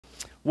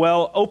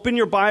Well, open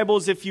your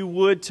Bibles, if you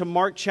would, to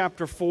Mark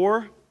chapter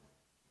 4.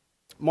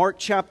 Mark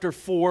chapter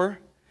 4.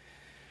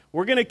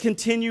 We're going to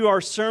continue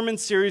our sermon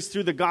series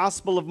through the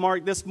Gospel of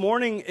Mark. This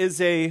morning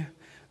is a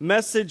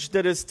message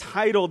that is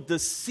titled, The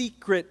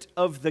Secret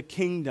of the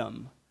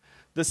Kingdom.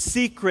 The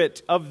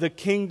Secret of the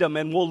Kingdom.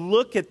 And we'll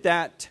look at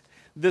that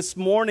this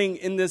morning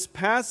in this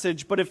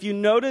passage. But if you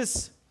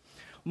notice,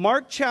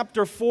 Mark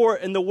chapter 4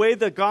 and the way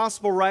the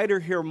Gospel writer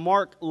here,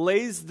 Mark,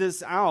 lays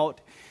this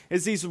out,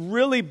 is he's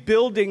really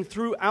building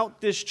throughout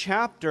this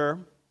chapter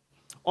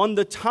on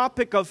the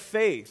topic of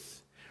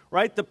faith,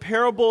 right? The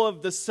parable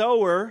of the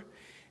sower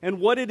and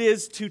what it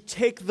is to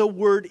take the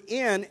word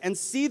in and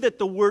see that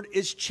the word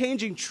is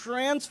changing,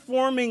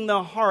 transforming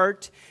the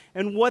heart,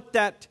 and what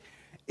that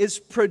is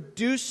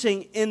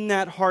producing in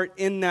that heart,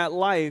 in that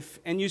life.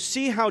 And you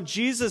see how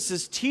Jesus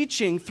is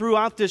teaching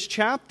throughout this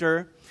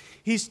chapter.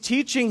 He's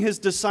teaching his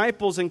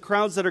disciples and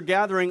crowds that are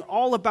gathering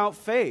all about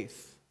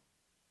faith.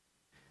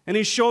 And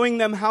he's showing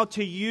them how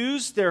to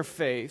use their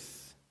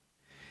faith.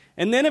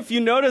 And then if you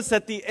notice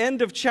at the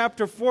end of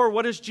chapter 4,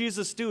 what does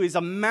Jesus do? He's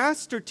a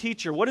master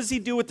teacher. What does he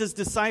do with his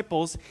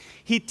disciples?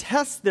 He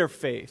tests their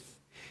faith.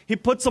 He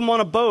puts them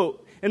on a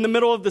boat in the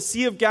middle of the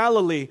Sea of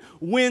Galilee,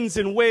 winds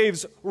and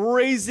waves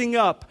raising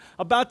up,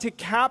 about to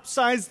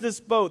capsize this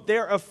boat.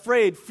 They're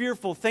afraid,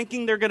 fearful,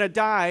 thinking they're going to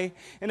die.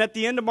 And at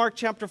the end of Mark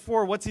chapter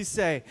 4, what's he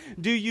say?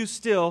 Do you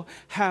still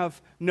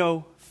have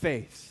no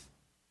faith?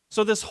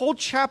 So this whole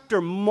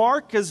chapter,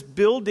 Mark is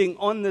building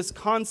on this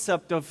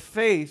concept of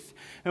faith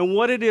and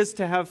what it is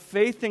to have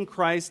faith in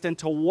Christ and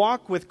to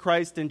walk with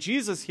Christ. And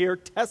Jesus here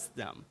tests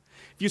them.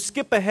 If you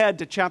skip ahead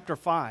to chapter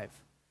 5,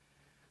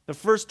 the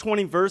first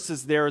 20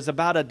 verses there is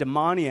about a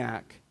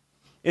demoniac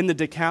in the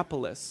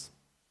Decapolis.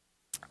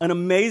 An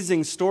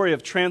amazing story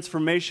of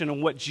transformation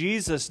and what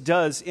Jesus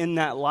does in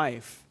that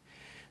life.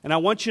 And I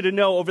want you to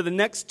know, over the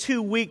next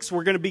 2 weeks,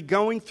 we're going to be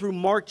going through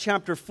Mark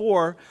chapter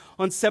 4.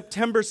 On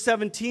September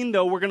 17,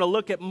 though, we're going to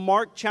look at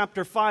Mark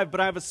chapter 5, but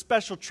I have a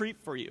special treat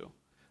for you.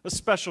 A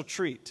special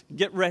treat.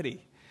 Get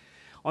ready.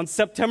 On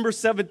September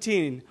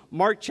 17,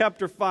 Mark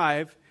chapter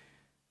 5,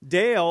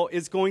 Dale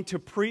is going to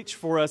preach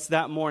for us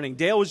that morning.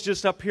 Dale was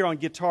just up here on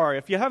guitar.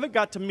 If you haven't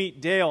got to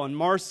meet Dale and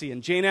Marcy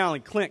and Jane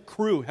Allen, Clint,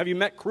 Crew, have you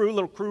met Crew?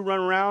 Little Crew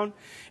run around.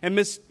 And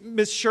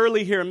Miss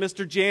Shirley here and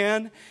Mr.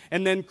 Jan.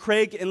 And then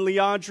Craig and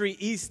Leandri,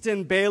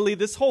 Easton, Bailey,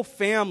 this whole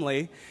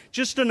family.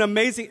 Just an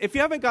amazing, if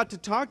you haven't got to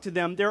talk to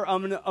them, they're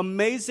an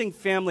amazing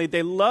family.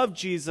 They love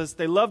Jesus.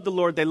 They love the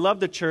Lord. They love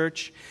the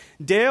church.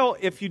 Dale,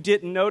 if you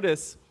didn't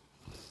notice,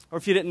 or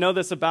if you didn't know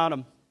this about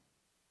him,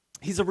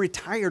 he's a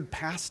retired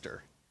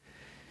pastor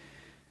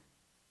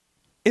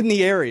in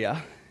the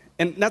area,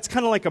 and that's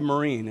kind of like a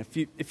Marine.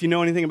 If you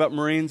know anything about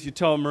Marines, you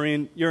tell a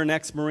Marine, you're an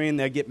ex-Marine,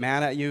 they get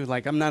mad at you.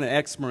 Like, I'm not an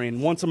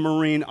ex-Marine. Once a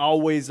Marine,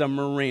 always a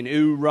Marine.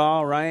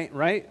 Ooh-rah,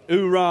 right?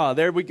 Ooh-rah,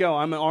 there we go.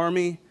 I'm an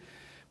Army.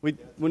 We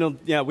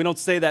don't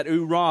say that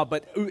ooh-rah,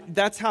 but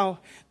that's how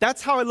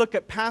I look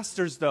at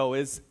pastors, though,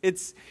 is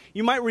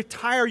you might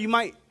retire, you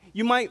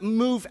might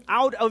move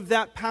out of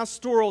that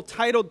pastoral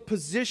titled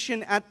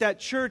position at that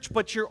church,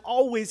 but you're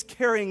always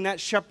carrying that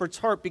shepherd's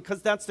heart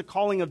because that's the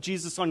calling of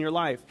Jesus on your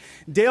life.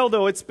 Dale,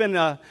 though, it's been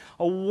a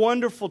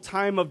wonderful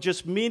time of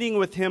just meeting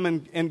with him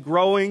and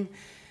growing,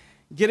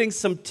 getting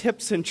some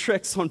tips and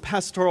tricks on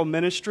pastoral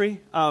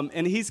ministry.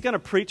 And he's going to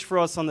preach for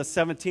us on the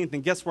 17th.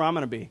 And guess where I'm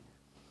going to be?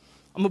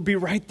 I'm going to be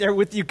right there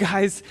with you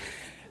guys.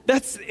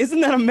 Isn't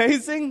that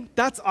amazing?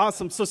 That's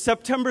awesome. So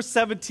September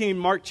 17,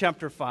 Mark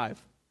chapter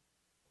 5.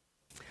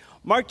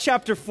 Mark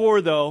chapter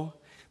 4, though,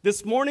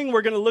 this morning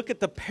we're going to look at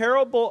the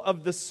parable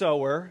of the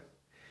sower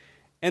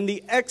and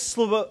the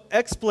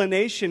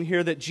explanation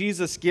here that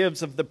Jesus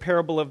gives of the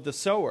parable of the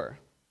sower.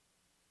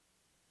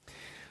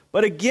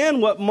 But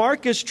again, what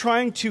Mark is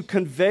trying to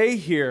convey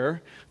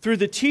here through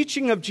the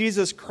teaching of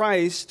Jesus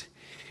Christ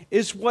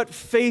is what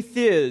faith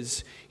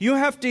is. You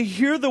have to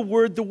hear the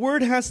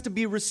word has to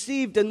be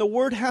received, and the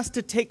word has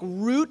to take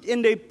root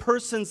in a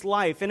person's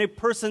life, in a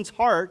person's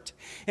heart,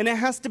 and it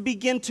has to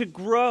begin to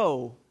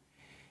grow.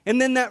 And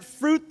then that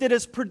fruit that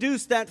is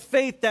produced, that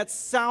faith, that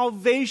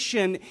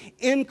salvation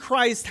in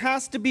Christ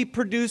has to be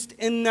produced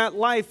in that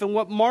life. And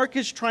what Mark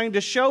is trying to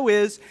show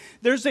is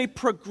there's a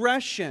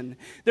progression.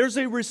 There's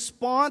a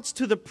response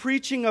to the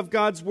preaching of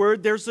God's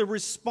word. There's a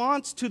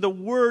response to the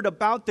word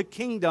about the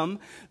kingdom,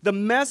 the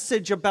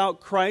message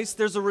about Christ.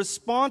 There's a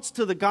response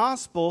to the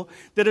gospel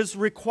that is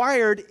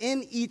required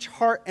in each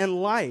heart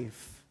and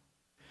life.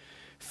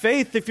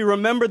 Faith, if you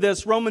remember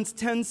this, Romans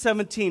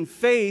 10:17,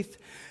 faith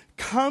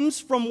comes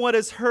from what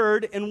is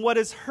heard, and what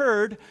is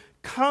heard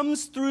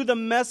comes through the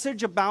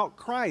message about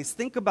Christ.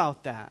 Think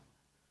about that.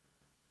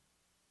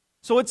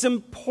 So it's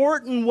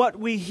important what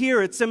we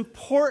hear. It's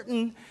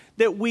important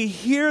that we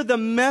hear the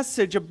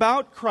message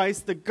about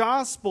Christ, the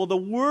gospel, the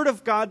word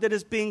of God that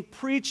is being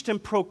preached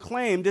and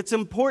proclaimed. It's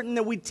important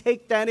that we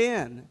take that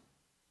in.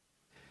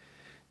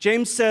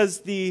 James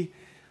says the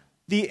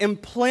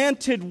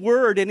implanted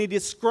word, and he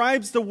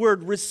describes the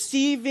word,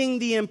 receiving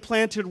the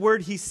implanted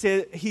word, he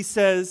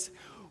says,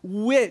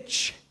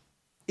 which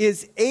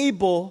is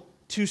able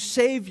to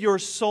save your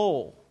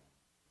soul.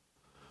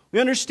 We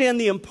understand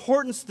the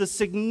importance, the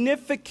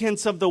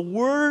significance of the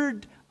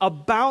word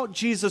about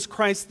Jesus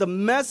Christ, the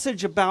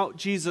message about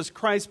Jesus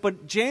Christ.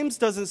 But James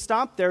doesn't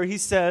stop there. He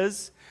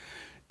says,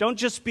 don't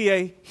just be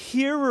a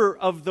hearer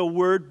of the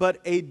word,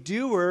 but a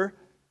doer,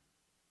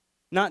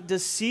 not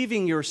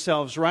deceiving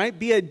yourselves, right?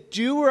 Be a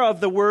doer of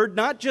the word,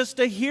 not just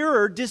a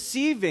hearer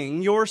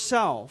deceiving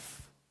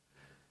yourself.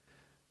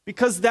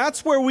 Because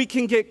that's where we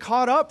can get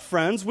caught up,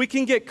 friends. We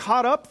can get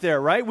caught up there,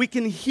 right? We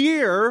can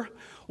hear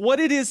what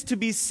it is to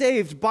be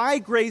saved by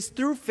grace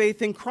through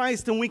faith in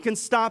Christ, and we can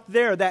stop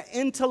there. That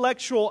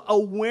intellectual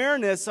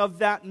awareness of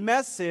that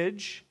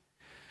message,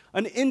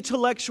 an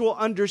intellectual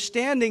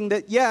understanding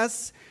that,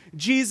 yes,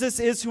 Jesus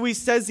is who he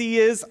says he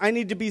is. I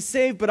need to be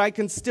saved, but I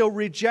can still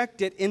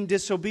reject it in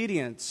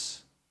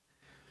disobedience.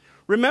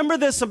 Remember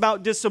this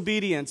about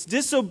disobedience.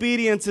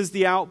 Disobedience is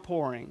the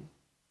outpouring.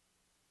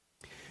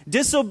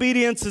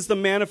 Disobedience is the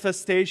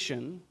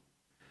manifestation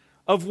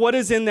of what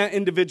is in that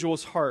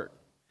individual's heart.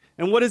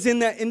 And what is in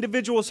that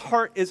individual's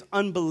heart is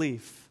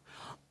unbelief.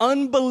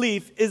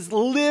 Unbelief is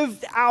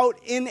lived out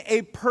in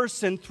a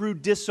person through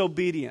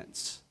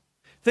disobedience.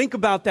 Think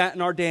about that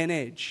in our day and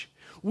age.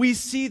 We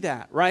see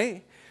that,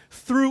 right?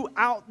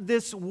 Throughout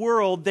this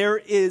world, there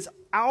is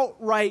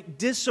outright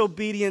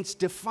disobedience,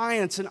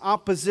 defiance, and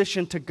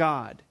opposition to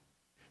God,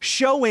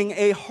 showing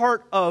a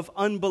heart of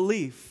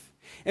unbelief.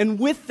 And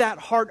with that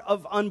heart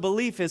of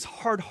unbelief is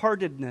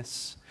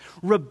hard-heartedness,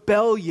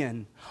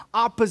 rebellion,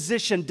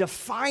 opposition,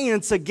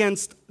 defiance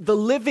against the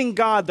living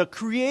God, the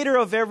creator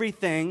of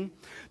everything,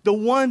 the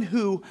one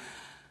who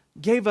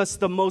gave us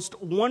the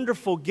most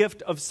wonderful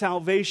gift of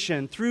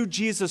salvation through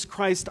Jesus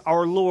Christ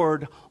our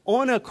Lord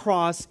on a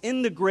cross,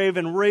 in the grave,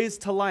 and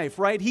raised to life,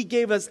 right? He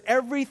gave us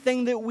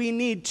everything that we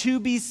need to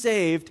be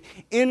saved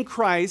in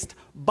Christ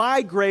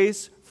by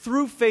grace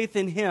through faith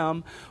in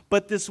him,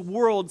 but this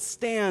world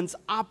stands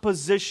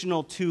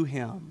oppositional to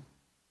him.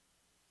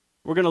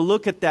 We're going to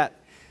look at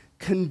that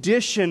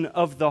condition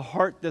of the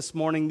heart this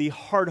morning, the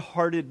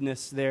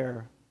hard-heartedness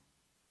there.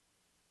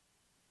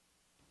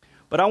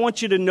 But I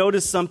want you to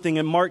notice something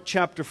in Mark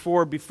chapter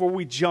 4 before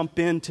we jump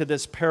into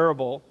this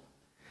parable.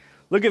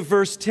 Look at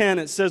verse 10.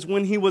 It says,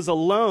 when he was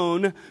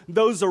alone,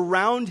 those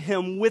around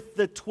him with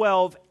the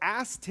 12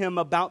 asked him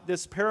about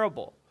this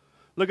parable.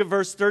 Look at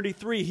verse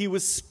 33. He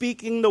was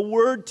speaking the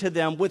word to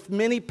them with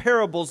many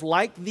parables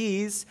like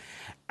these,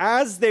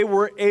 as they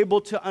were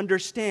able to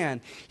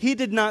understand. He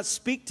did not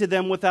speak to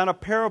them without a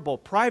parable.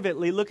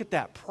 Privately, look at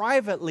that.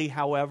 Privately,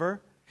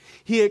 however,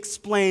 he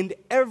explained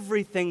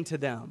everything to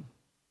them.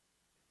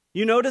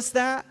 You notice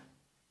that?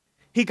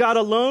 He got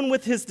alone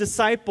with his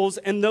disciples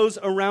and those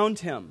around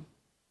him.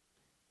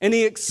 And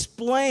he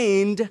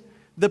explained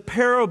the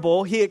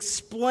parable. He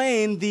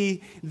explained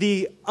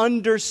the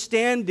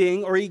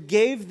understanding, or he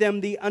gave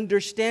them the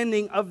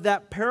understanding of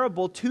that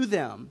parable to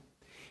them.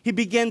 He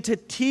began to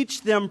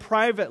teach them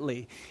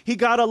privately. He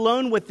got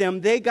alone with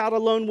them. They got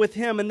alone with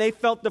him, and they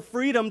felt the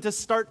freedom to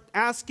start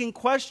asking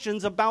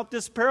questions about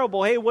this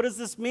parable. Hey, what does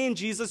this mean,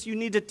 Jesus? You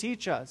need to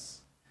teach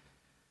us.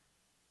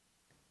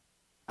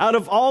 Out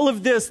of all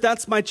of this,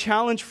 that's my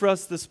challenge for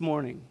us this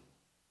morning.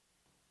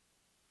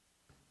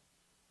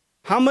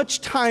 How much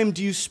time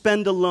do you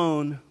spend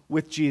alone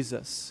with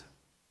Jesus?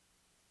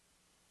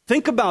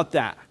 Think about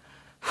that.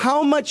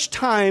 How much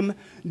time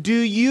do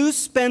you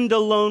spend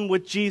alone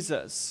with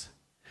Jesus?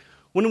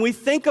 When we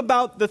think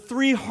about the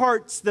three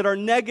hearts that are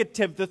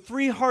negative, the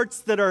three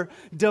hearts that are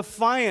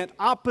defiant,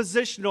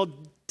 oppositional,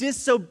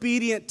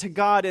 disobedient to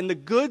God, and the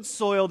good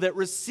soil that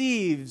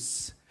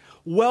receives,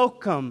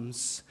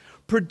 welcomes,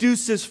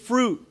 produces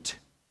fruit.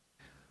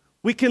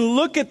 We can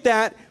look at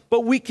that,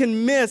 but we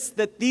can miss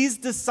that these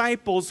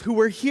disciples who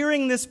were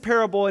hearing this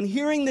parable and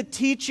hearing the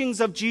teachings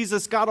of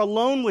Jesus got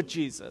alone with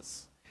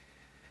Jesus.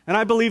 And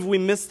I believe we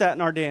miss that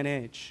in our day and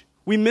age.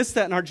 We miss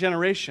that in our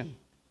generation.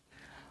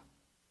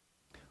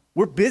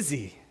 We're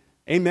busy.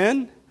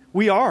 Amen?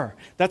 We are.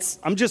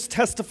 I'm just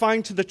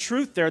testifying to the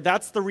truth there.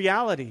 That's the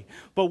reality.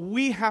 But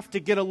we have to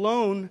get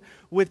alone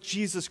with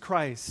Jesus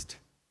Christ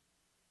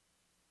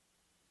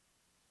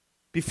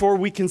before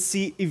we can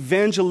see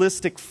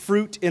evangelistic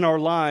fruit in our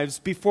lives,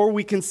 before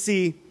we can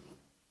see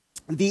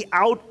the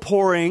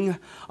outpouring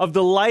of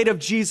the light of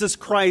Jesus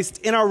Christ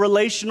in our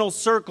relational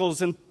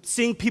circles and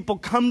seeing people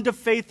come to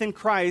faith in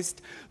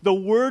Christ, the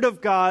Word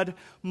of God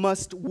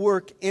must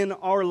work in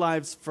our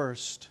lives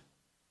first.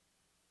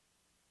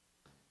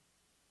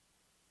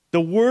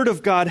 The Word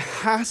of God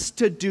has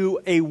to do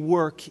a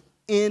work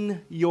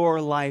in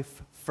your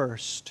life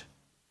first.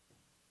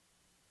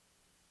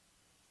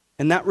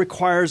 And that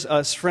requires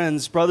us,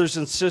 friends, brothers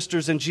and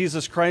sisters in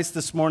Jesus Christ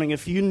this morning,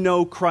 if you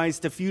know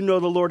Christ, if you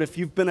know the Lord, if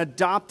you've been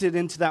adopted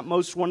into that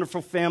most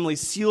wonderful family,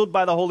 sealed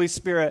by the Holy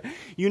Spirit,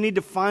 you need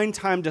to find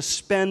time to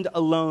spend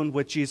alone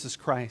with Jesus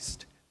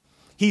Christ.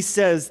 He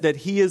says that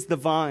He is the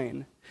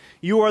vine.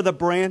 You are the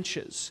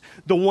branches.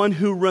 The one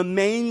who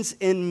remains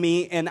in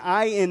me and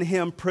I in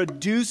him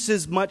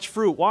produces much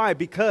fruit. Why?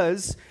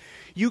 Because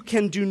you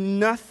can do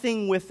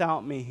nothing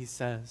without me, he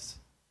says.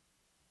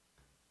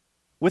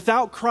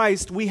 Without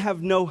Christ, we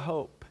have no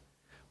hope.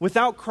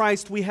 Without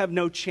Christ, we have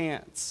no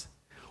chance.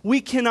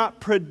 We cannot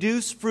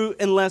produce fruit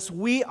unless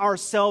we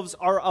ourselves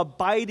are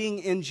abiding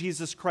in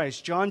Jesus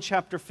Christ. John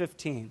chapter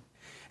 15.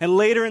 And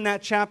later in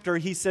that chapter,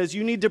 he says,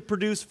 you need to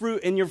produce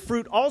fruit, and your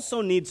fruit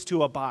also needs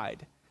to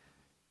abide.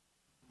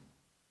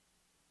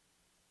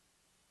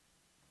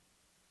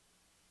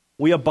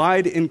 We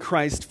abide in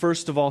Christ,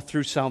 first of all,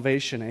 through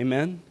salvation.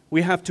 Amen?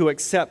 We have to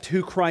accept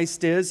who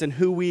Christ is and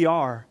who we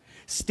are,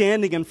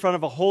 standing in front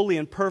of a holy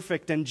and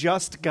perfect and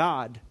just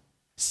God,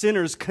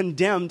 sinners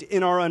condemned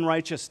in our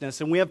unrighteousness.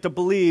 And we have to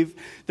believe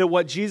that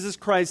what Jesus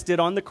Christ did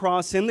on the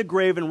cross, in the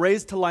grave, and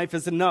raised to life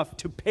is enough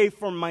to pay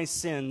for my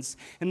sins.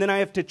 And then I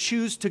have to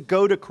choose to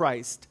go to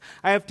Christ.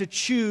 I have to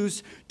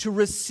choose to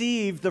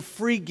receive the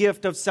free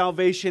gift of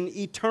salvation,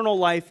 eternal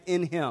life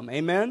in Him.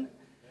 Amen?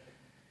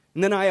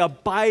 And then I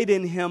abide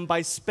in Him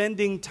by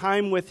spending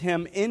time with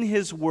Him in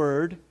His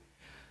Word,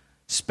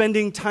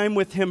 spending time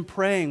with Him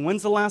praying.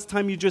 When's the last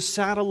time you just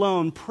sat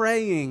alone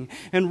praying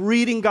and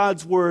reading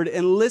God's Word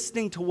and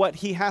listening to what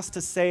He has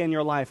to say in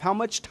your life? How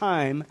much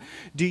time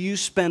do you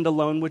spend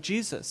alone with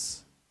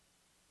Jesus?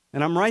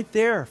 And I'm right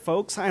there,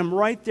 folks. I am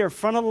right there,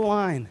 front of the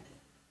line.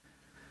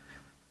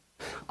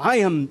 I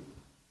am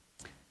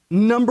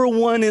number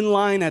one in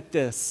line at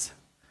this.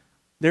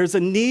 There's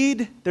a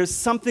need. There's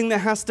something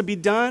that has to be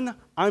done.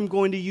 I'm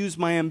going to use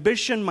my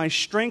ambition, my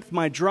strength,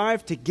 my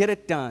drive to get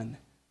it done.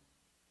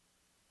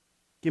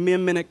 Give me a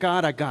minute,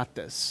 God, I got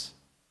this.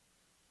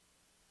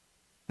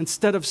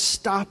 Instead of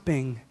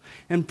stopping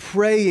and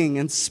praying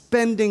and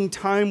spending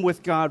time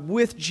with God,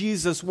 with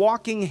Jesus,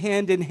 walking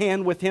hand in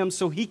hand with Him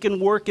so He can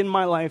work in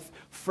my life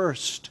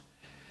first.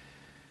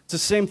 It's the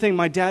same thing.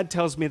 My dad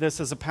tells me this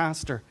as a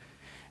pastor.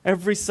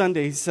 Every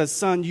Sunday he says,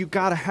 son, you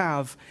got to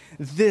have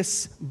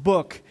this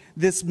book.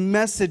 This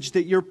message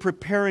that you're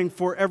preparing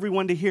for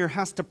everyone to hear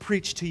has to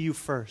preach to you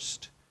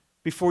first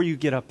before you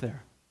get up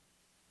there.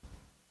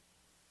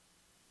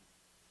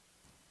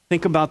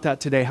 Think about that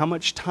today. How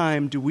much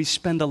time do we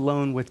spend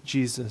alone with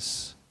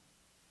Jesus?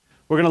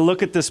 We're going to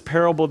look at this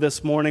parable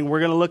this morning. We're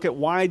going to look at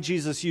why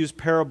Jesus used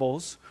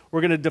parables.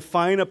 We're going to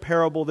define a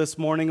parable this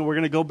morning, and we're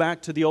going to go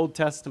back to the Old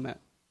Testament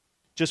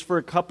just for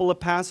a couple of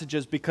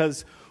passages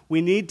because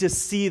we need to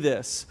see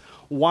this.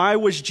 Why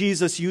was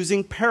Jesus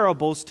using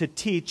parables to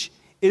teach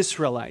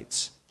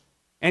Israelites?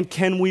 And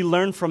can we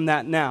learn from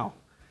that now?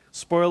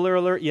 Spoiler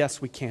alert,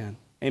 yes we can.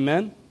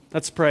 Amen?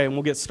 Let's pray and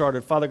we'll get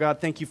started. Father God,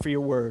 thank you for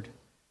your word.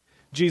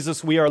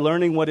 Jesus, we are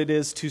learning what it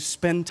is to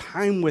spend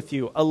time with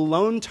you,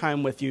 alone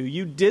time with you.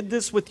 You did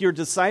this with your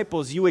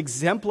disciples. You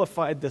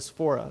exemplified this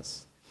for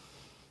us.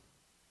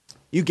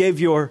 You gave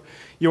your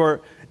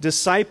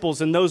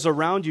disciples and those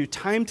around you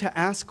time to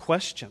ask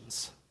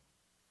questions.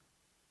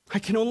 I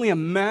can only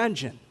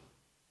imagine.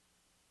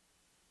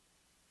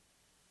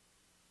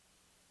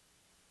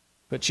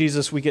 But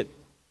Jesus, we get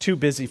too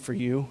busy for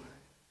you.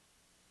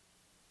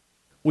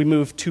 We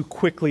move too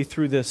quickly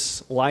through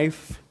this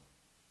life,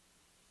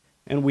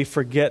 and we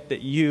forget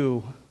that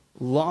you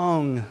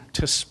long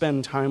to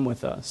spend time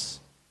with us.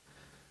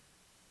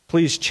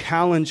 Please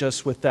challenge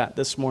us with that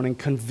this morning.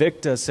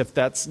 Convict us if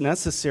that's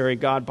necessary,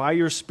 God. By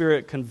your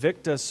Spirit,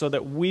 convict us so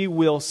that we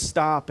will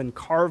stop and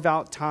carve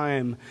out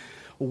time,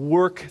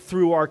 work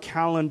through our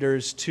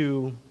calendars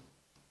to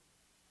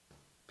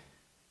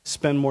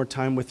spend more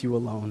time with you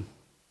alone.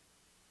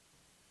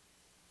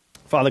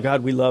 Father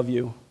God, we love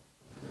you.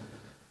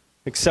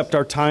 Accept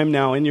our time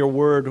now in your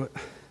word.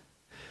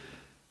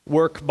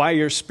 Work by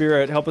your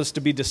Spirit. Help us to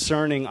be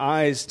discerning,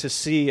 eyes to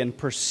see and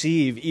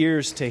perceive,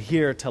 ears to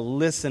hear, to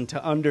listen,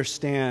 to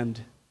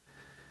understand.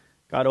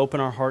 God, open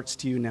our hearts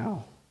to you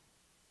now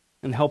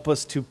and help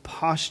us to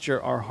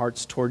posture our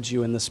hearts towards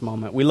you in this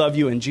moment. We love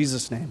you in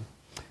Jesus' name.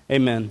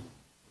 Amen.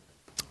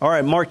 All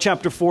right, Mark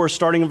chapter 4,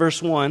 starting in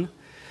verse 1.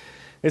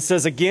 It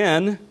says,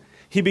 again,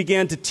 he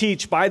began to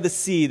teach by the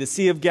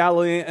Sea of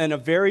Galilee, and a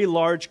very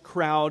large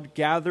crowd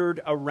gathered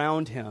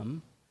around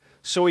him.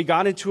 So he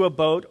got into a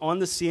boat on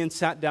the sea and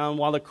sat down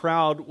while the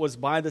crowd was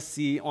by the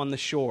sea on the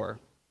shore.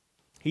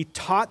 He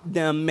taught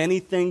them many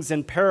things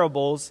in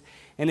parables,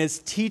 and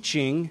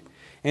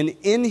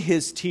in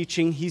his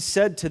teaching he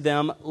said to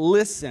them,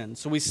 listen.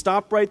 So we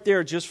stop right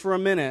there just for a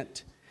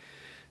minute.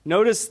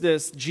 Notice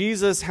this.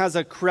 Jesus has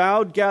a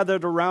crowd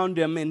gathered around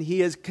him, and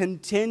he is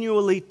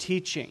continually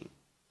teaching.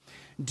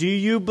 Do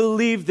you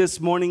believe this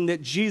morning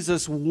that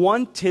Jesus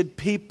wanted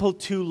people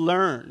to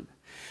learn?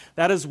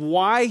 That is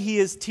why he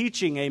is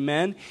teaching,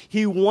 amen?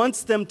 He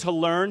wants them to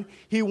learn.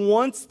 He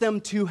wants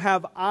them to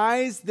have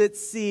eyes that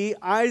see,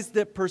 eyes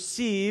that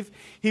perceive.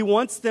 He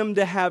wants them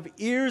to have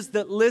ears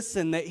that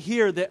listen, that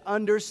hear, that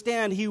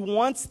understand. He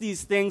wants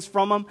these things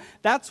from them.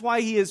 That's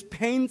why he is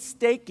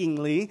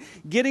painstakingly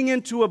getting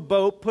into a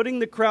boat, putting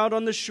the crowd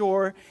on the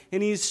shore,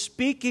 and he's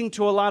speaking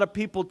to a lot of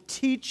people,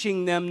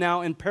 teaching them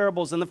now in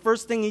parables. And the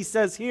first thing he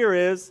says here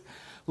is,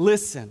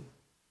 listen.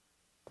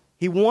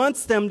 He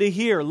wants them to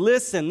hear.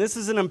 Listen. This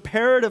is an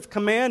imperative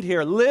command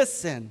here.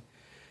 Listen.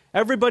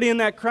 Everybody in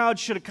that crowd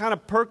should have kind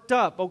of perked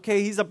up.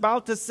 Okay, he's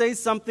about to say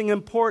something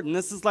important.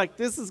 This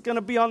is going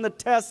to be on the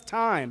test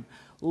time.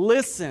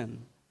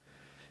 listen.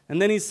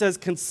 And then he says,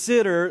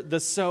 consider the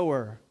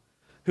sower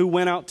who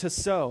went out to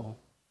sow.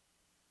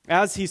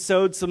 As he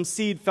sowed, some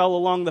seed fell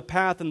along the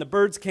path, and the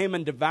birds came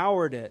and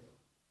devoured it.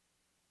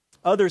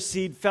 Other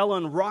seed fell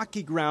on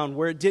rocky ground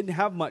where it didn't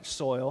have much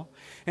soil,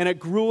 and it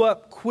grew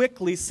up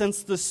quickly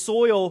since the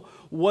soil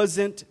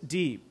wasn't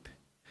deep.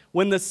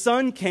 When the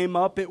sun came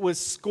up, it was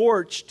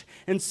scorched,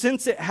 and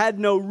since it had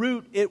no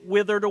root, it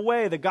withered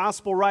away. The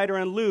gospel writer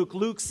in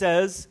Luke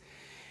says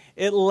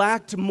it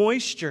lacked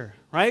moisture,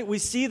 right? We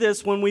see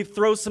this when we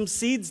throw some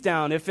seeds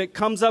down. If it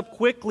comes up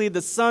quickly,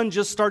 the sun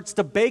just starts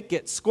to bake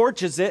it,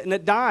 scorches it, and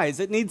it dies.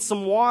 It needs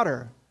some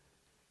water.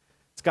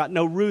 It's got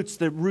no roots.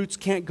 The roots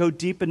can't go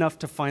deep enough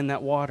to find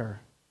that water.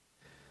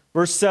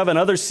 Verse 7,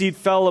 other seed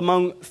fell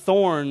among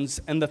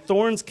thorns, and the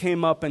thorns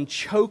came up and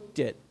choked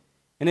it,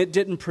 and it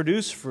didn't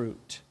produce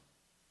fruit.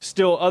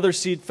 Still, other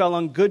seed fell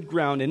on good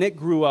ground, and it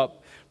grew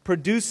up,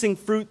 producing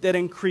fruit that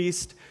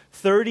increased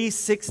 30,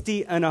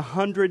 60, and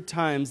 100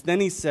 times. Then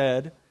he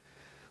said,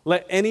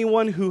 let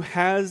anyone who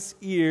has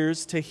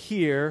ears to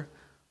hear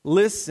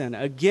listen.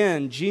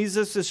 Again,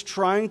 Jesus is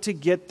trying to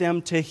get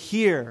them to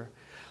hear.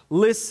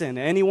 Listen.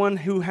 Anyone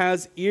who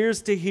has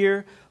ears to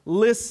hear,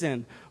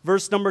 listen.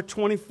 Verse number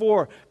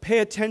 24, pay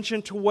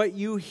attention to what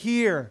you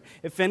hear.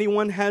 If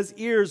anyone has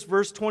ears,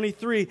 verse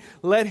 23,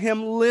 let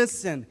him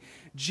listen.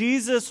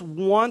 Jesus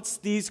wants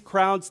these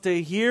crowds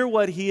to hear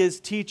what he is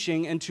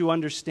teaching and to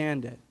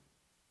understand it.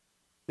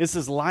 This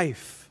is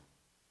life.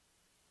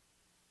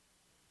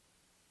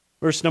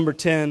 Verse number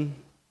 10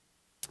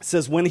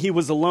 says, when he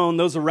was alone,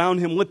 those around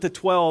him with the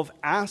 12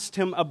 asked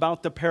him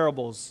about the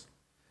parables.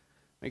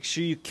 Make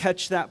sure you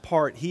catch that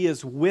part. He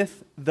is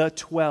with the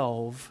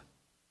 12,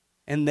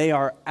 and they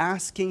are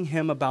asking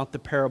him about the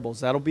parables.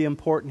 That'll be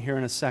important here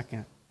in a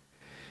second.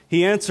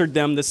 He answered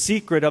them, the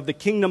secret of the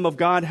kingdom of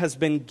God has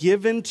been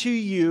given to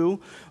you,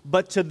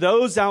 but to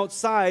those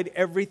outside,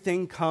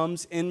 everything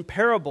comes in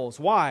parables.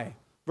 Why?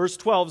 Verse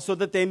 12, so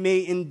that they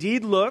may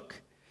indeed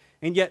look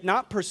and yet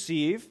not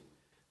perceive.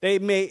 They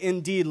may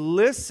indeed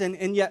listen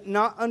and yet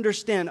not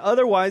understand.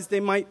 Otherwise,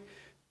 they might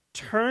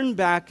turn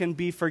back and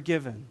be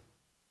forgiven.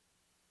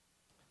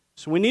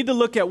 So we need to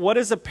look at what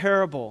is a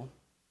parable.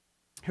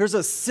 Here's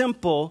a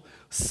simple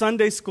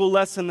Sunday school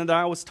lesson that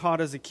I was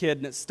taught as a kid,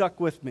 and it stuck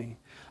with me.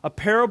 A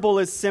parable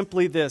is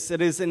simply this.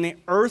 It is an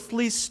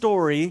earthly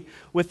story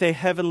with a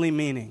heavenly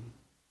meaning.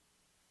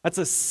 That's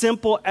a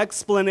simple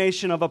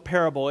explanation of a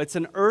parable. It's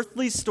an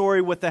earthly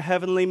story with a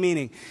heavenly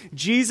meaning.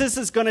 Jesus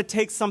is going to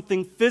take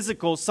something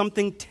physical,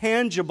 something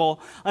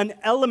tangible, an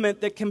element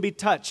that can be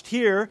touched.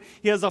 Here,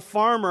 he has a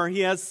farmer,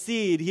 he has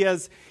seed, he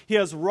has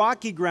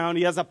rocky ground,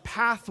 he has a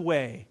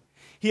pathway,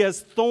 he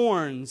has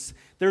thorns,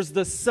 there's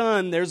the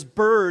sun, there's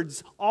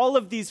birds. All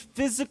of these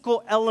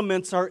physical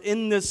elements are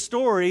in this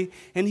story,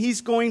 and he's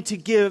going to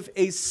give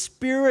a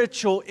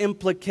spiritual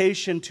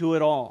implication to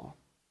it all.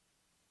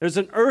 There's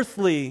an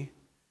earthly,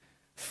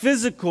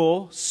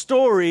 physical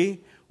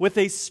story with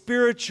a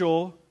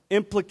spiritual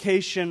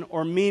implication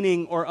or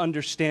meaning or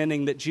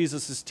understanding that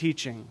Jesus is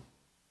teaching.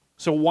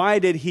 So why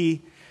did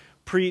he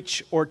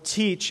preach or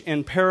teach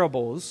in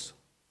parables?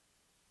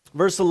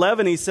 Verse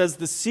 11, he says,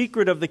 the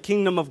secret of the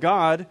kingdom of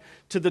God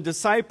to the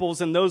disciples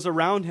and those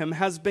around him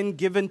has been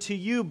given to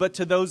you, but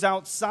to those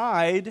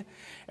outside,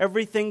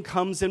 everything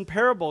comes in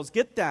parables.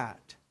 Get that?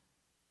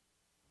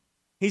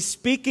 He's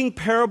speaking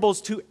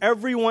parables to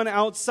everyone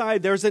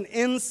outside. There's an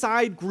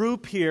inside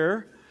group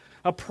here,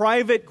 a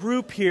private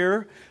group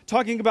here,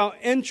 talking about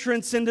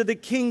entrance into the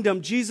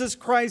kingdom. Jesus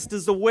Christ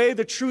is the way,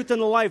 the truth,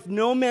 and the life.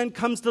 No man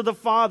comes to the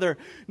Father.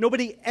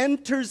 Nobody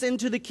enters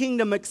into the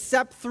kingdom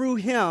except through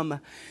him.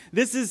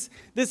 This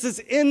is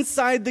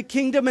inside the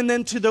kingdom, and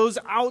then to those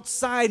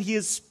outside, he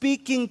is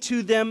speaking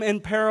to them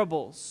in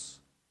parables.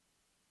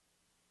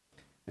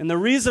 And the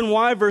reason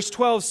why, verse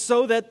 12,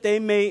 so that they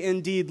may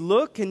indeed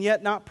look and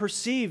yet not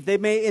perceive. They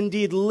may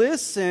indeed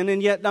listen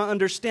and yet not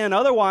understand.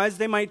 Otherwise,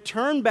 they might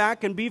turn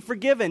back and be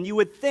forgiven. You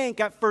would think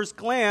at first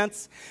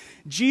glance,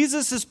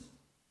 Jesus is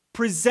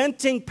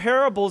presenting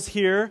parables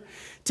here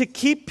to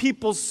keep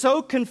people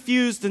so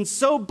confused and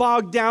so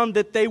bogged down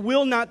that they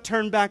will not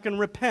turn back and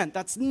repent.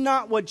 That's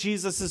not what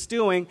Jesus is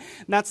doing.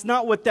 And that's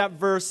not what that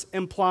verse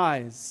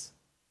implies.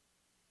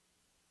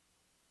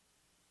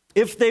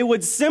 If they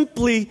would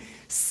simply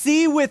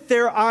see with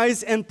their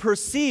eyes and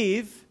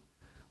perceive,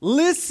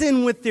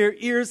 listen with their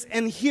ears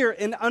and hear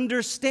and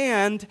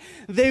understand,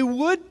 they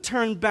would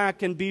turn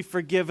back and be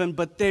forgiven,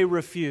 but they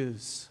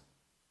refuse.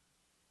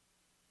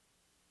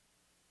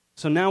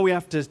 So now we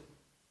have to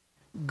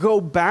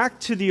go back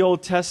to the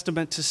Old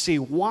Testament to see,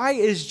 why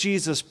is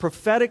Jesus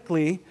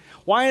prophetically,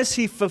 why is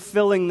he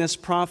fulfilling this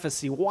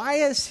prophecy? Why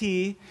is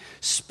he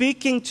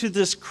speaking to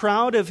this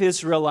crowd of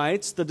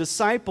Israelites, the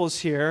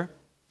disciples here,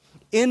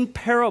 in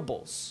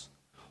parables?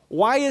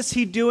 Why is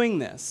he doing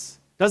this?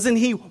 Doesn't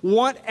he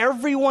want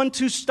everyone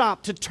to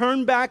stop, to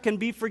turn back and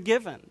be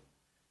forgiven?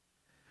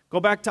 Go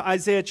back to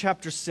Isaiah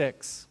chapter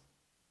 6.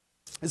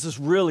 This is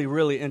really,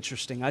 really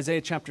interesting.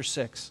 Isaiah chapter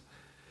 6.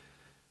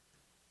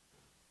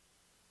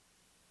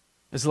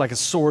 This is like a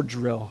sword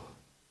drill.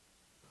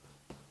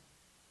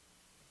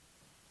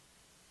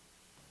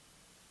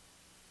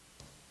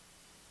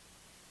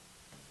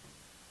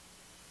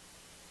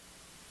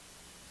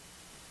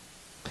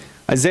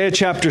 Isaiah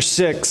chapter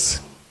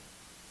 6,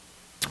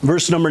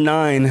 verse number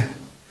 9.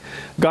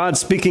 God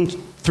speaking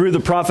through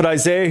the prophet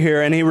Isaiah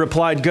here, and he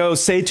replied, "Go,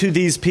 say to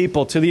these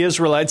people, to the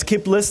Israelites,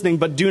 keep listening,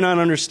 but do not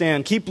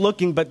understand. Keep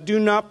looking, but do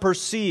not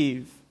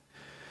perceive.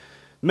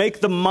 Make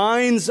the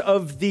minds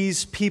of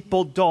these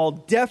people dull,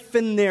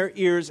 deafen their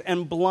ears,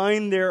 and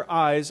blind their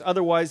eyes.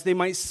 Otherwise, they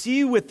might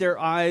see with their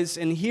eyes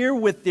and hear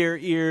with their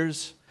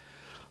ears,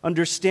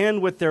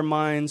 understand with their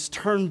minds,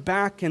 turn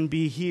back and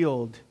be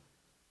healed."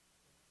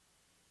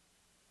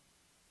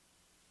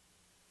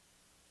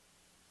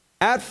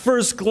 At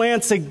first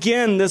glance,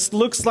 again, this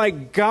looks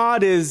like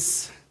God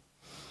is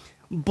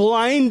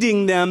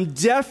blinding them,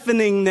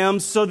 deafening them,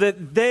 so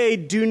that they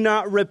do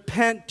not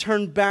repent,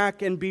 turn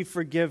back, and be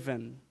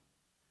forgiven.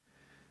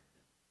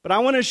 But I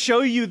want to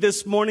show you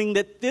this morning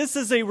that this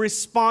is a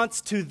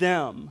response to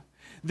them.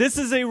 This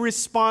is a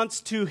response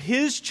to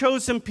his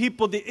chosen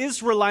people, the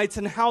Israelites,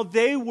 and how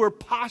they were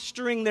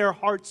posturing their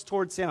hearts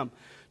towards him.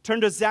 Turn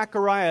to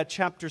Zechariah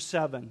chapter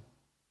 7.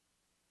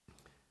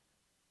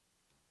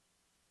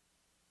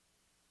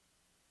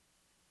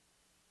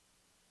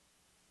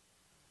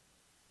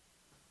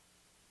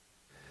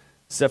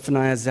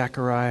 Zephaniah,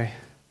 Zechariah.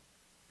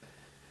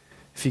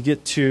 If you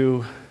get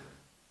to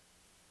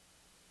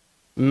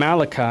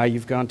Malachi,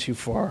 you've gone too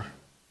far.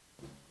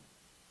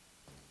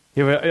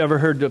 You ever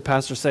heard the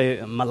pastor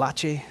say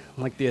Malachi,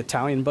 like the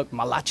Italian book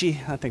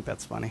Malachi? I think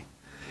that's funny.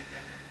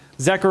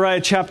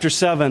 Zechariah chapter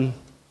 7.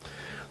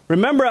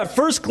 Remember, at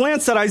first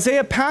glance, that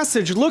Isaiah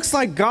passage looks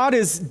like God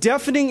is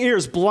deafening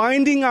ears,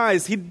 blinding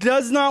eyes. He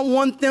does not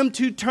want them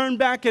to turn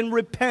back and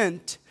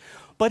repent.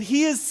 But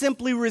he is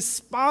simply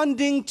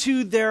responding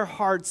to their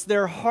hearts,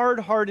 their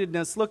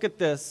hard-heartedness. Look at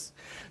this.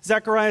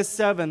 Zechariah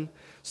 7,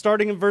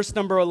 starting in verse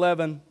number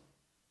 11.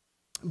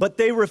 But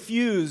they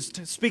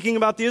refused, speaking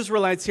about the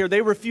Israelites here,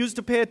 they refused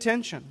to pay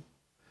attention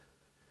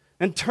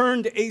and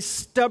turned a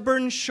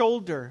stubborn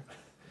shoulder.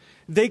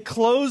 They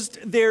closed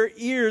their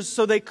ears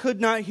so they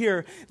could not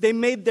hear. They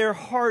made their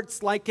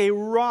hearts like a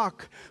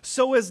rock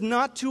so as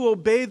not to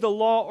obey the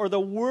law or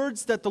the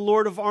words that the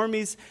Lord of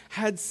armies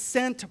had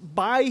sent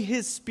by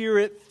his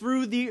Spirit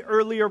through the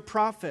earlier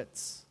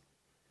prophets.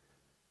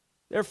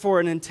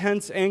 Therefore, an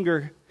intense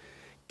anger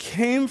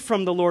came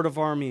from the Lord of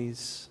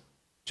armies,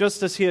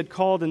 just as he had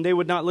called, and they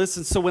would not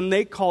listen. So when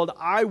they called,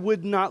 I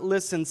would not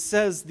listen,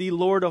 says the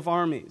Lord of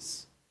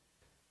armies.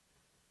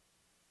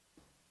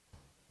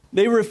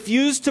 They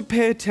refused to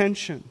pay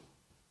attention.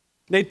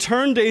 They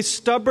turned a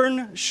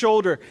stubborn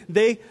shoulder.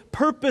 They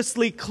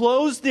purposely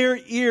closed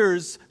their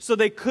ears so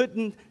they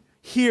couldn't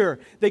hear.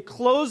 They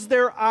closed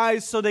their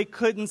eyes so they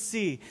couldn't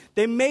see.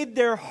 They made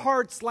their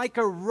hearts like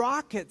a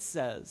rock, it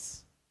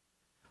says,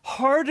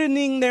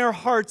 hardening their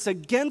hearts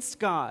against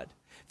God.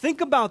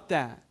 Think about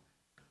that.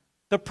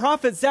 The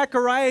prophet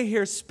Zechariah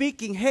here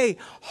speaking, hey,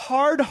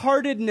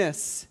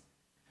 hard-heartedness.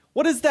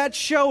 What does that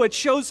show? It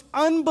shows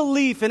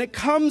unbelief, and it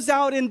comes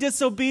out in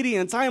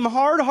disobedience. I am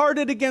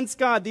hard-hearted against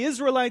God. The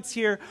Israelites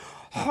here,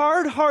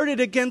 hard-hearted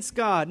against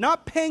God,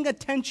 not paying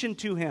attention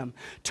to him,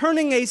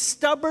 turning a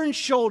stubborn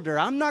shoulder.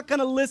 I'm not going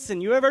to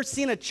listen. You ever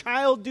seen a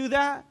child do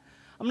that?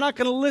 I'm not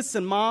going to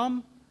listen,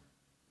 Mom.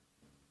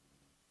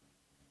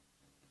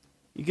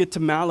 You get to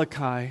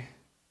Malachi.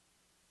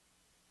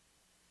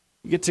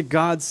 You get to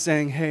God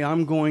saying, hey,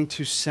 I'm going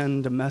to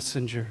send a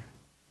messenger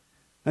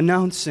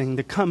announcing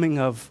the coming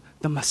of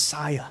the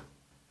Messiah.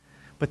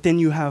 But then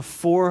you have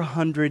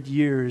 400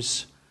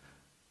 years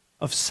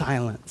of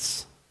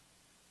silence.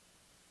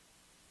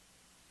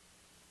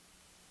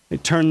 They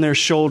turn their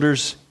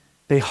shoulders,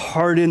 they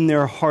harden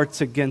their hearts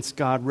against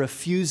God,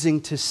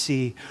 refusing to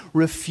see,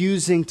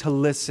 refusing to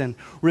listen,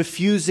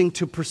 refusing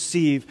to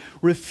perceive,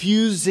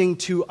 refusing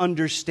to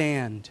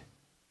understand.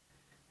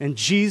 And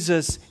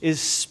Jesus is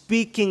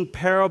speaking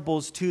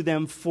parables to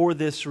them for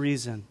this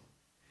reason.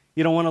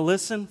 You don't want to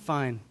listen?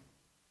 Fine.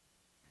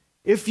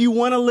 If you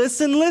want to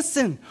listen,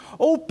 listen.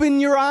 Open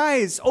your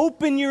eyes,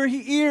 open your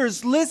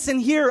ears, listen,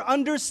 hear,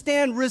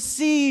 understand,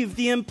 receive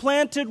the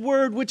implanted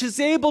word which is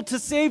able to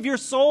save your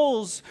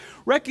souls.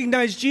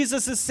 Recognize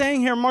Jesus is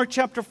saying here in Mark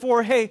chapter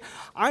 4, hey,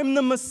 I'm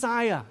the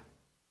Messiah.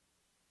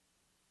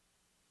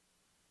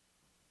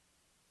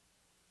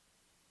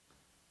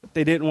 But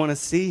they didn't want to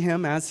see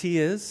him as he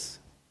is.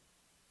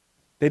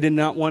 They did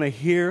not want to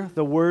hear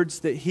the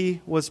words that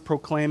he was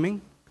proclaiming.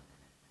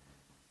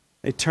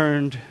 They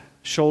turned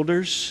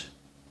shoulders,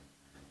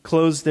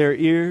 closed their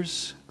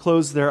ears,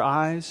 closed their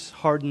eyes,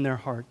 hardened their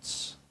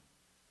hearts.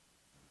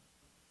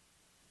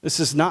 This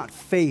is not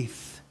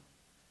faith.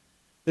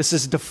 This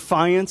is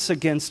defiance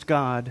against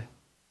God,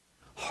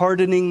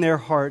 hardening their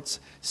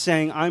hearts,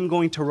 saying, I'm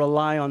going to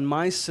rely on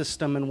my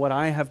system and what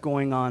I have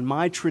going on,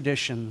 my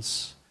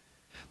traditions,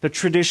 the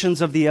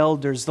traditions of the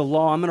elders, the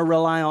law. I'm going to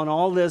rely on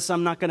all this.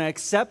 I'm not going to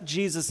accept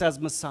Jesus as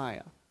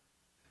Messiah.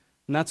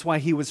 And that's why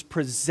he was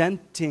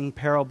presenting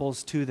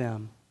parables to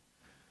them.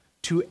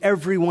 To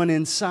everyone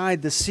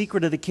inside, the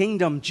secret of the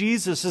kingdom,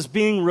 Jesus is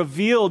being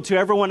revealed to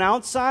everyone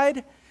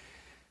outside.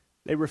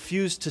 They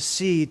refuse to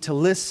see, to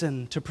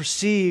listen, to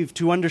perceive,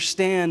 to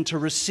understand, to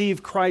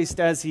receive Christ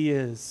as he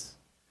is.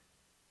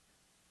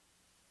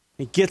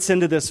 He gets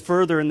into this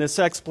further in this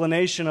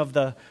explanation of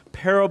the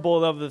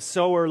parable of the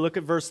sower. Look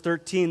at verse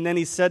 13. Then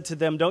he said to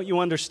them, don't you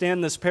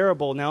understand this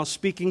parable? Now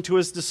speaking to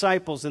his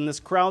disciples and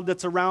this crowd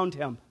that's around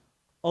him,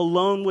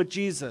 alone with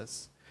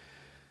Jesus.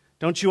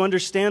 Don't you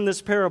understand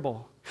this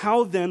parable?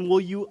 How then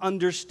will you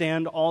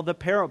understand all the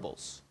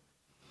parables?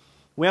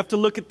 We have to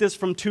look at this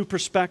from two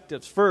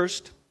perspectives.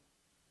 First,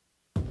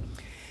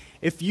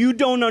 if you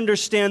don't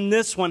understand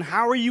this one,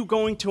 how are you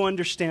going to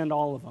understand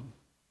all of them?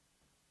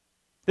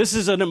 This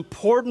is an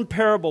important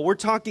parable. We're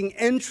talking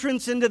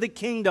entrance into the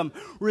kingdom,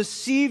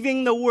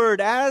 receiving the word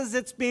as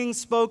it's being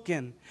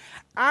spoken,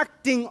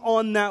 acting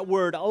on that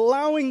word,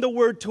 allowing the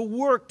word to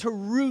work, to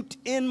root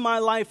in my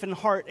life and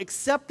heart,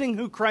 accepting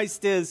who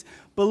Christ is,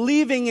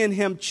 believing in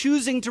him,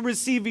 choosing to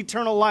receive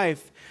eternal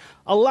life.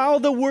 Allow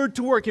the word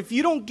to work. If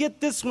you don't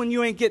get this one,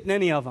 you ain't getting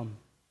any of them.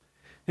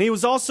 And he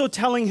was also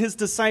telling his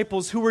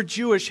disciples who were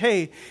Jewish,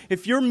 hey,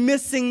 if you're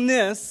missing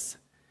this,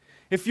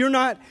 if you're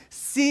not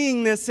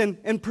seeing this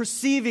and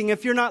perceiving,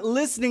 if you're not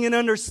listening and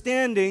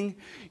understanding,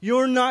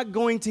 you're not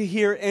going to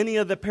hear any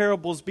of the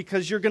parables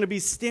because you're going to be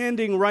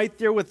standing right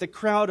there with the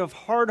crowd of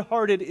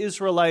hard-hearted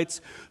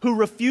Israelites who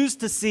refuse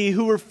to see,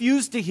 who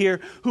refuse to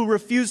hear, who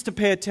refuse to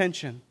pay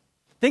attention.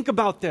 Think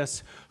about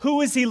this.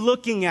 Who is he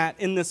looking at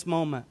in this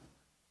moment?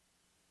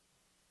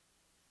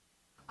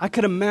 I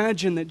could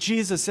imagine that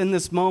Jesus in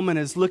this moment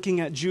is looking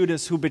at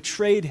Judas who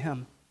betrayed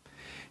him.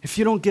 If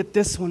you don't get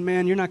this one,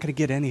 man, you're not going to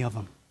get any of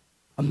them.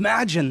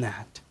 Imagine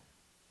that.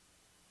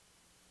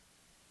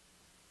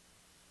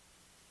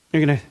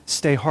 You're going to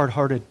stay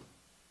hard-hearted.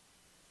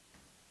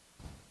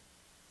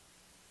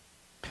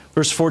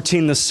 Verse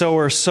 14, the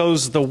sower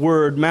sows the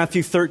word.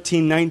 Matthew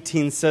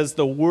 13:19 says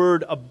the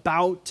word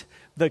about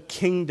the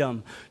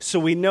kingdom. So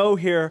we know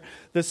here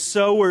the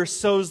sower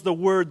sows the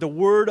word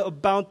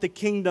about the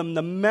kingdom,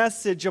 the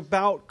message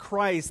about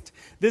Christ.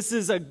 This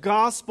is a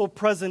gospel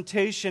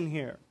presentation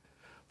here.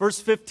 Verse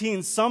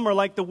 15, some are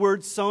like the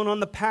word sown on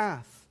the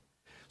path.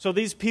 So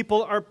these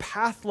people are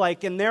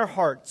path-like in their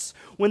hearts.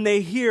 When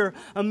they hear,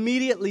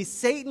 immediately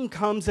Satan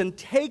comes and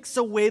takes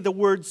away the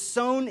word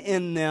sown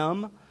in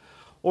them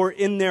or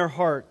in their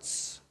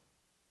hearts.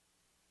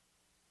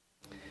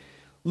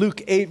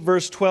 Luke 8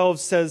 verse 12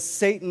 says,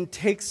 Satan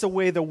takes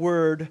away the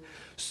word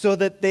so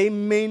that they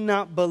may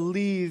not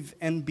believe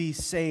and be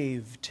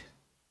saved.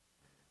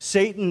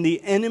 Satan,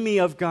 the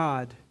enemy of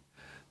God,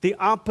 the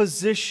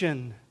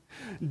opposition,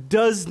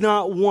 does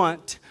not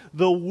want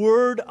the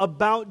word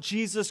about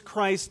Jesus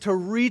Christ to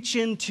reach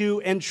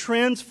into and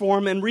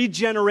transform and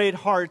regenerate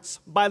hearts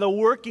by the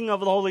working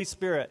of the Holy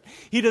Spirit.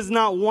 He does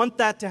not want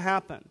that to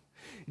happen.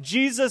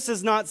 Jesus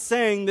is not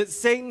saying that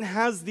Satan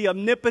has the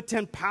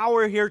omnipotent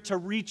power here to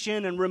reach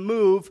in and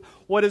remove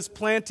what is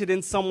planted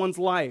in someone's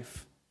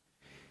life.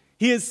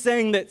 He is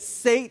saying that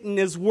Satan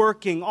is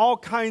working all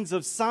kinds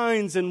of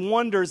signs and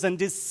wonders and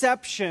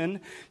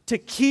deception to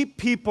keep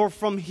people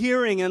from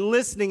hearing and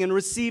listening and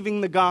receiving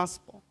the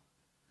gospel.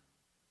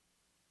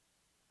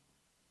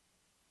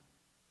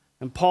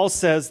 And Paul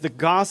says the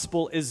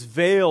gospel is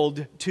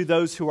veiled to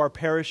those who are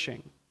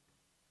perishing.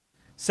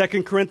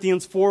 2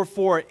 Corinthians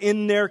 4:4,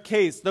 in their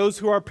case, those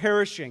who are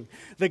perishing,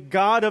 the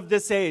god of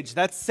this age,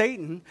 that's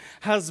Satan,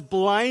 has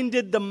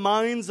blinded the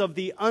minds of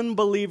the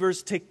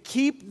unbelievers to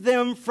keep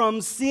them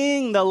from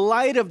seeing the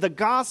light of the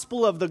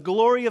gospel of the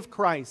glory of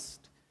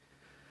Christ,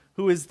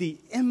 who is the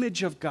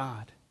image of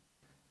God.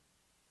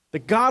 The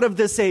god of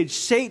this age,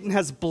 Satan,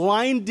 has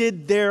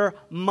blinded their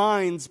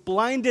minds,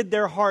 blinded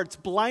their hearts,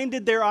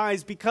 blinded their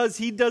eyes because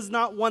he does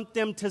not want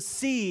them to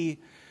see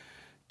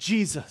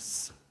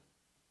Jesus.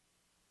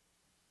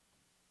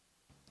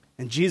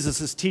 And Jesus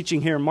is teaching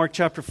here in Mark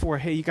chapter 4,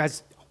 hey, you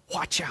guys,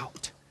 watch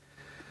out.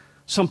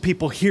 Some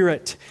people hear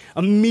it.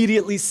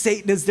 Immediately,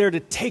 Satan is there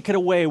to take it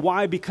away.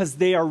 Why? Because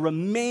they are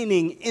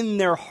remaining in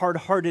their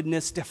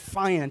hard-heartedness,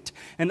 defiant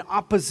and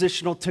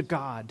oppositional to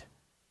God.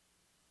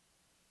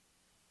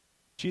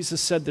 Jesus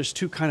said there's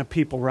two kind of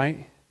people,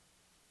 right?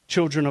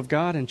 Children of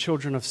God and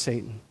children of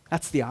Satan.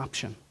 That's the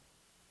option.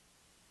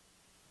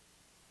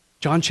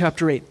 John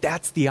chapter 8,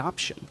 that's the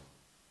option.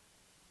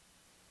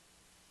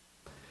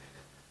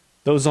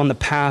 Those on the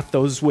path,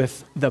 those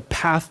with the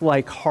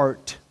path-like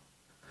heart,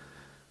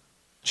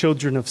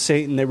 children of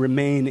Satan, they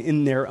remain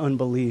in their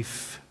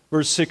unbelief.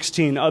 Verse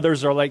 16,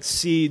 others are like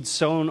seeds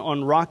sown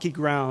on rocky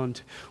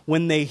ground.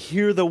 When they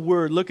hear the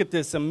word, look at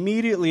this,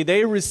 immediately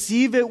they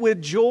receive it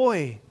with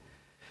joy,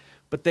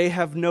 but they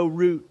have no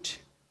root.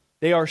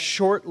 They are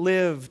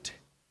short-lived.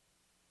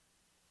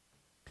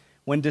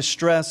 When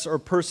distress or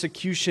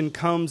persecution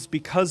comes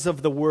because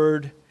of the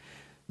word,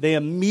 they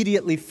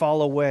immediately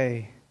fall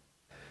away.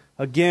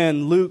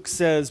 Again, Luke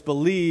says,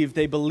 believe.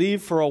 They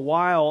believe for a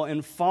while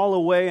and fall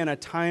away in a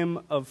time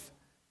of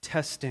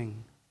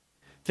testing.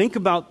 Think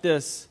about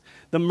this.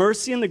 The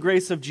mercy and the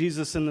grace of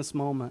Jesus in this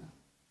moment.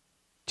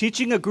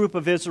 Teaching a group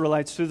of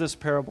Israelites through this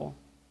parable.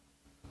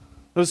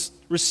 Those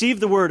receive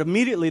the word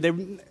immediately.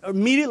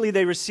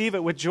 They receive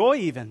it with joy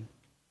even.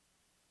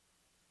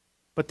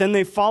 But then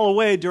they fall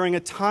away during a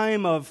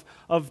time of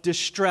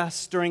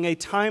distress, during a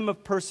time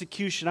of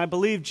persecution. I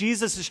believe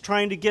Jesus is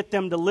trying to get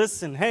them to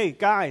listen. Hey,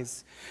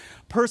 guys,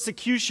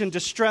 persecution,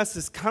 distress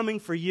is coming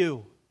for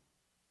you.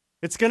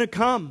 It's going to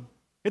come.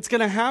 It's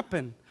going to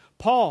happen.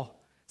 Paul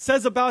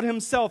says about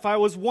himself, I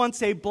was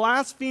once a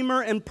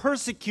blasphemer and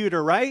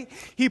persecutor, right?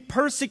 He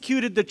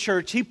persecuted the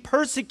church. He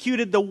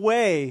persecuted the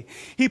way.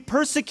 He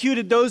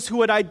persecuted those who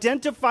would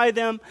identify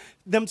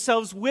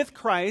themselves with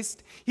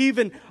Christ. He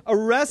even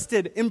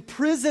arrested,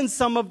 imprisoned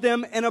some of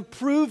them, and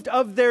approved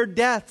of their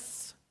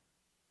deaths.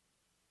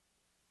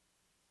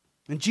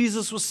 And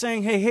Jesus was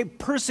saying, hey,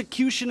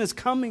 persecution is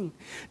coming.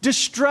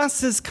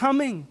 Distress is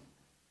coming.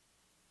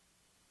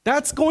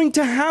 That's going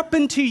to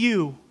happen to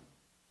you.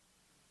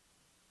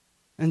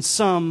 And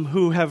some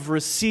who have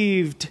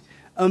received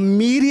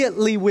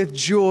immediately with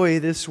joy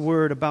this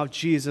word about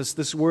Jesus,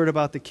 this word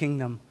about the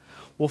kingdom,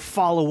 will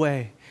fall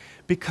away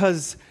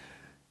because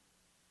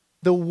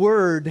the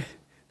word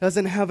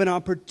doesn't have an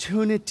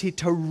opportunity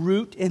to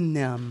root in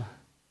them.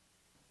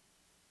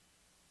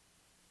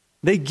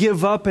 They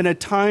give up in a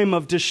time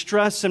of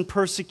distress and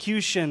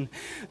persecution.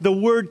 The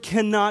word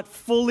cannot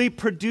fully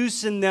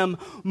produce in them,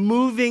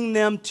 moving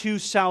them to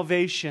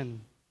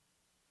salvation.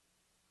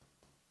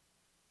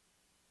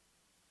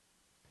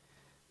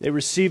 They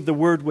receive the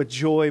word with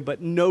joy, but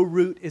no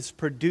root is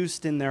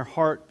produced in their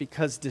heart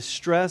because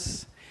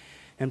distress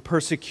and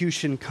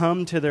persecution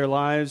come to their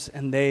lives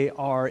and they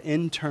are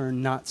in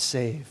turn not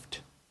saved.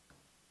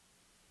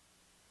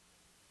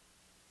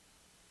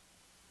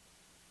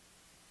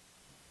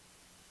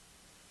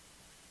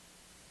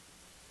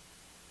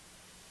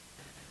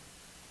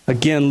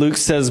 Again, Luke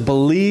says,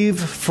 believe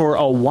for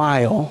a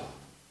while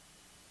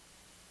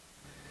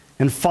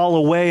and fall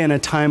away in a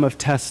time of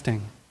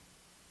testing.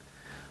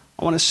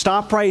 I want to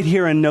stop right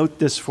here and note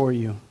this for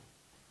you.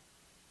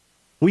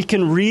 We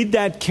can read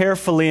that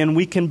carefully and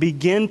we can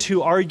begin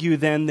to argue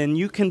then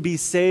you can be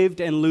saved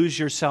and lose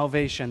your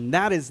salvation.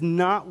 That is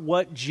not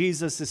what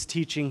Jesus is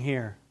teaching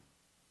here.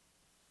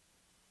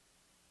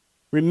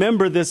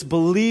 Remember this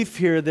belief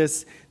here,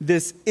 this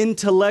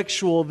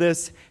intellectual,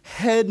 this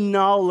head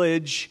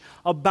knowledge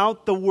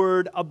about the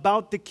word,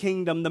 about the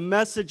kingdom, the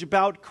message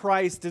about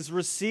Christ is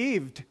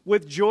received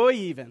with joy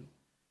even.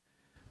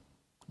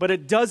 But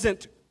it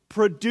doesn't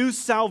produce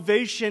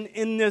salvation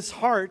in this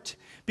heart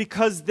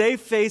because they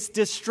face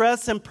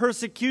distress and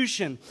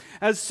persecution.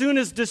 As soon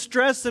as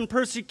distress and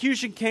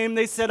persecution came,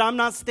 they said, I'm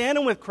not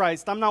standing with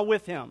Christ. I'm not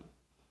with him.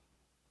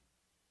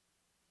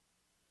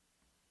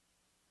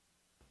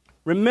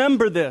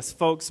 Remember this,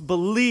 folks.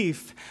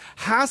 Belief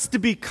has to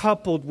be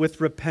coupled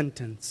with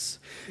repentance.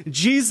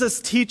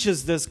 Jesus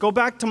teaches this. Go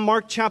back to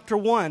Mark chapter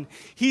 1.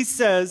 He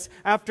says,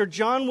 after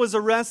John was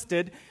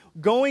arrested,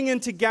 going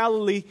into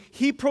Galilee,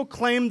 he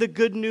proclaimed the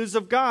good news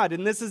of God.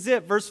 And this is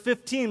it, verse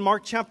 15,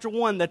 Mark chapter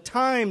 1. The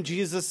time,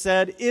 Jesus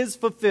said, is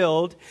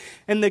fulfilled,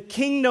 and the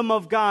kingdom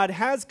of God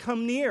has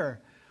come near.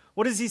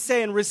 What does he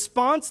say in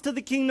response to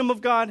the kingdom of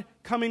God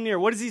coming near?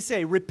 What does he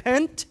say?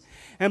 Repent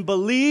and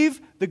believe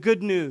the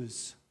good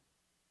news.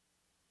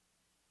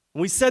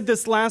 We said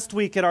this last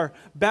week at our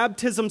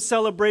baptism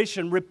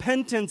celebration.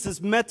 Repentance is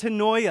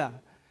metanoia.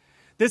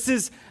 This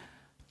is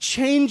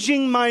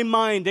changing my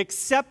mind,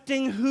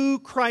 accepting who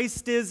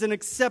Christ is and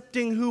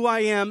accepting who I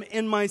am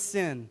in my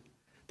sin.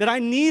 That I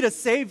need a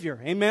Savior,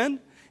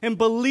 amen? And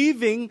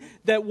believing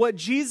that what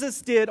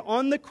Jesus did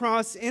on the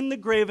cross, in the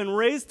grave, and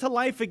raised to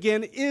life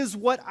again is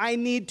what I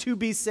need to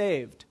be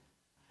saved.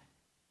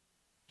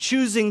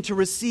 Choosing to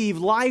receive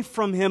life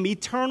from him,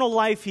 eternal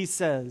life, he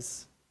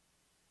says.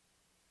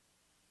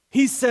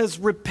 He says,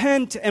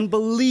 repent and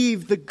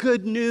believe the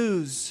good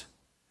news.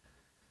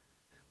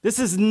 This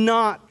is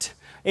not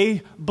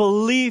a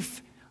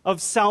belief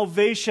of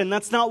salvation.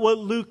 That's not what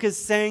Luke is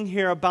saying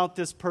here about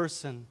this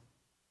person.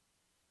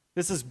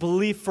 This is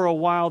belief for a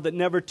while that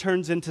never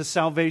turns into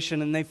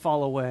salvation and they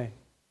fall away.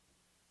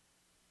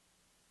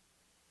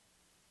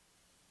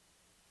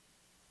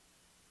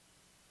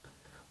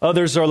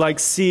 Others are like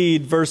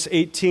seed, verse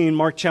 18,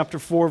 Mark chapter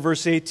 4,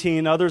 verse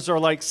 18. Others are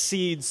like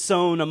seed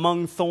sown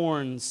among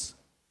thorns.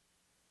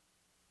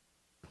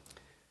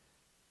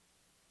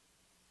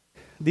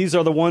 These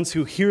are the ones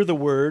who hear the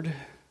word,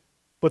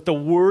 but the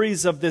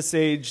worries of this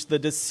age, the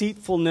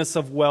deceitfulness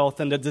of wealth,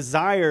 and the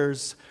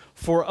desires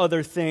for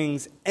other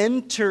things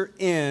enter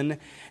in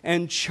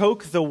and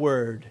choke the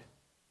word.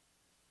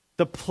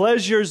 The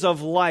pleasures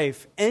of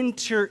life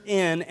enter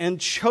in and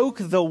choke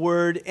the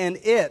word, and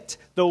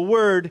the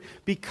word,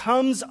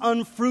 becomes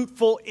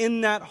unfruitful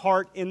in that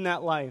heart, in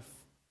that life.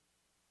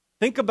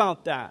 Think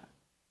about that.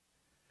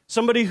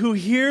 Somebody who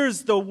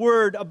hears the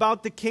word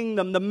about the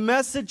kingdom, the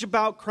message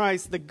about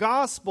Christ, the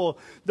gospel,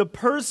 the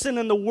person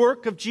and the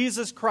work of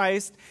Jesus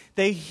Christ,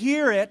 they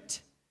hear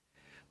it,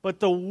 but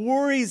the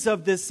worries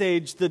of this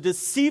age, the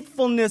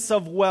deceitfulness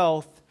of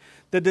wealth,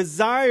 the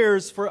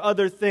desires for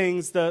other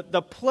things,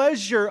 the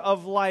pleasure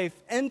of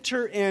life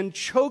enter in,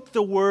 choke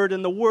the word,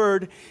 and the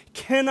word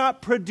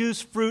cannot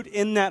produce fruit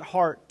in that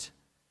heart.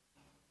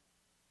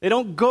 They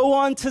don't go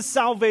on to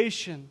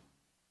salvation.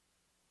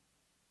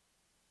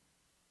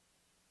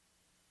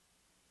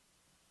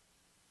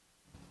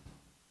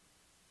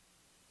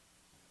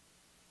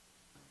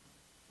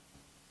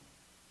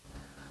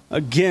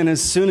 Again,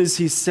 as soon as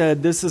he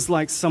said, this is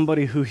like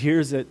somebody who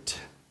hears it.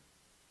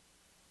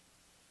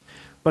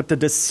 But the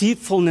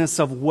deceitfulness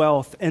of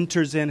wealth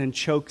enters in and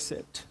chokes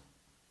it.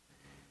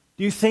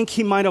 Do you think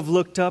he might have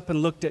looked up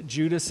and looked at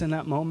Judas in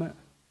that moment?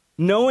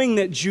 Knowing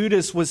that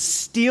Judas was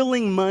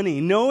stealing money,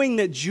 knowing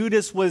that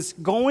Judas was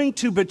going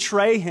to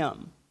betray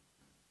him.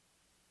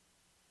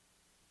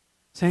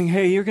 Saying,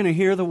 hey, you're going to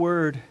hear the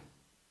word.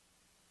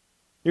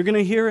 You're going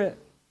to hear it.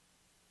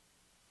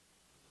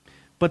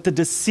 But the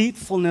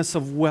deceitfulness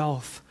of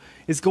wealth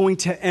is going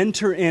to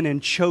enter in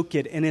and choke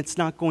it, and it's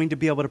not going to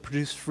be able to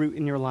produce fruit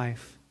in your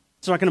life.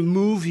 It's not going to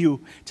move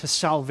you to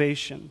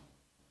salvation.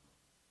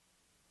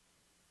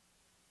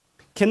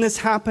 Can this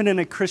happen in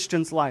a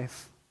Christian's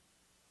life?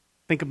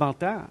 Think about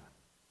that.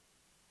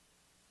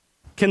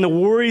 Can the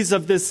worries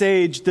of this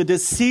age, the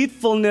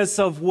deceitfulness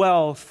of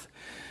wealth,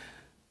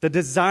 the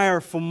desire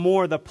for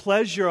more, the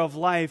pleasure of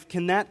life,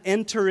 can that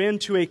enter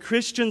into a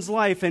Christian's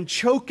life and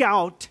choke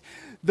out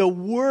the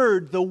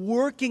word, the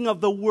working of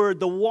the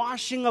word, the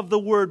washing of the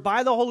word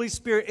by the Holy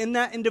Spirit in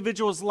that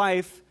individual's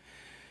life,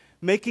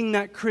 making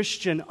that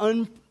Christian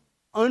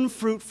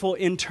unfruitful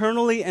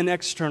internally and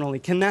externally?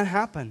 Can that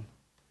happen?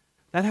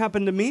 That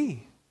happened to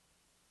me.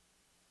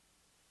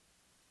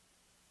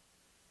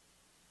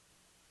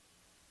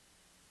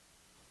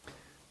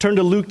 Turn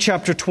to Luke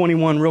chapter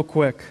 21 real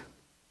quick.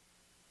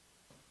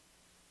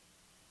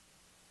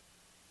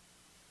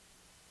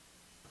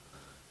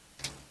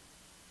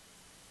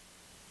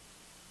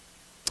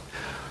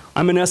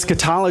 I'm an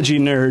eschatology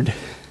nerd.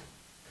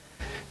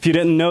 If you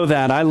didn't know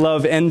that, I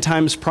love end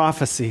times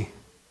prophecy.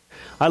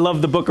 I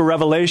love the book of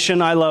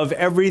Revelation. I love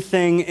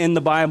everything in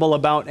the Bible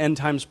about end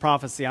times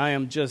prophecy.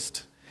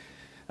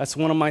 That's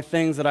one of my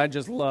things that I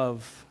just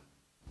love.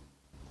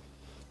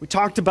 We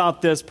talked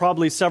about this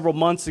probably several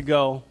months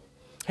ago.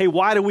 Hey,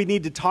 why do we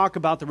need to talk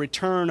about the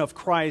return of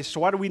Christ?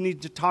 Why do we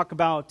need to talk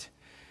about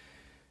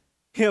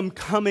Him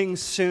coming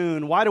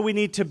soon? Why do we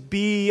need to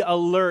be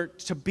alert,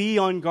 to be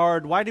on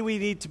guard? Why do we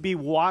need to be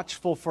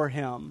watchful for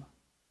Him?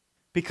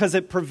 Because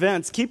it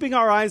prevents, keeping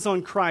our eyes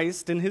on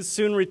Christ and His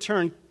soon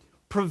return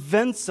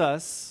prevents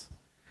us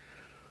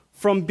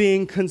from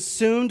being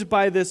consumed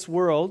by this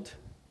world,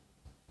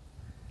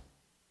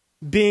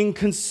 being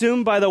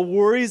consumed by the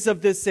worries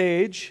of this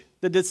age,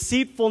 the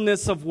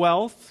deceitfulness of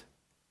wealth,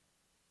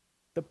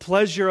 the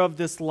pleasure of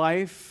this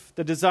life,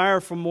 the desire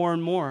for more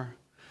and more.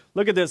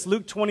 Look at this.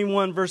 Luke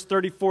 21, verse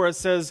 34, it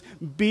says,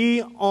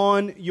 be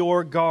on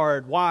your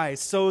guard. Why?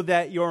 So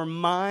that your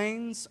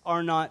minds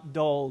are not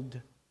dulled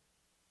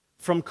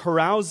from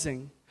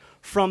carousing,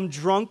 from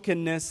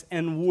drunkenness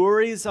and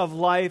worries of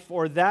life,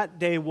 or that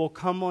day will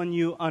come on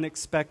you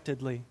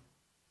unexpectedly.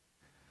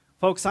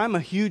 Folks, I'm a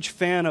huge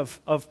fan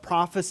of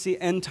prophecy,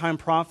 end-time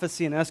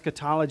prophecy and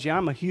eschatology.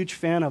 I'm a huge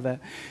fan of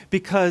it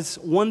because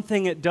one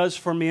thing it does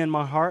for me in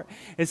my heart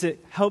is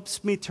it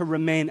helps me to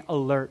remain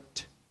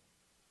alert.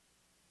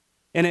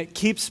 And it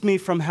keeps me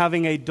from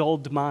having a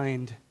dulled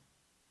mind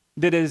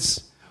that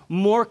is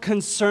more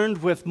concerned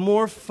with,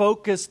 more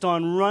focused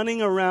on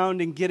running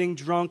around and getting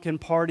drunk and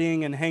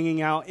partying and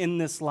hanging out in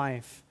this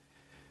life.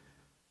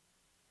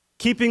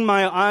 Keeping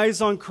my eyes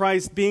on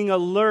Christ, being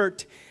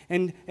alert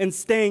and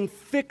staying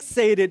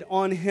fixated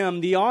on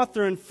Him, the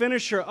author and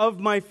finisher of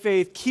my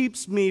faith,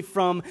 keeps me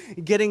from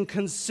getting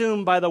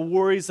consumed by the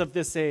worries of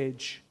this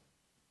age.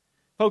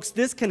 Folks,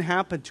 this can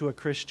happen to a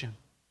Christian.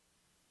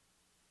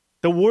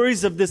 The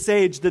worries of this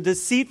age, the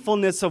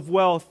deceitfulness of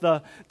wealth,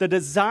 the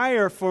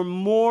desire for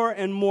more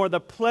and more, the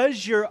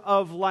pleasure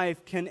of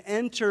life can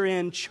enter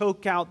in,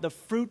 choke out the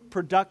fruit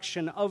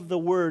production of the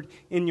Word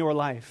in your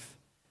life.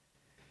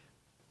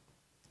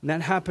 And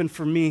that happened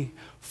for me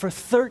for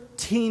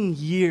 13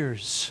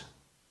 years.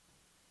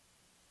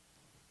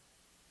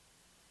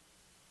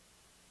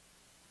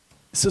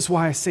 This is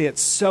why I say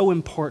it's so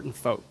important,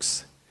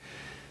 folks.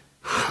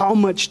 How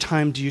much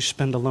time do you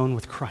spend alone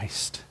with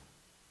Christ?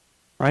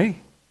 Right?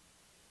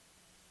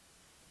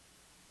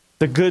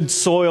 The good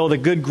soil, the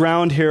good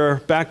ground here,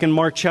 back in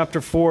Mark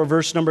chapter 4,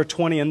 verse number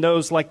 20, and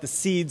those like the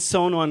seed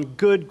sown on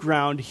good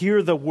ground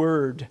hear the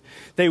word.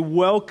 They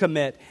welcome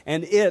it,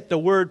 and the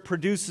word,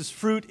 produces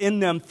fruit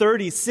in them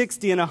 30,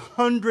 60, and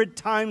 100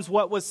 times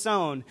what was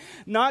sown.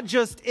 Not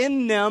just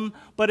in them,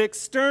 but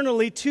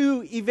externally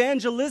too,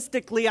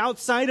 evangelistically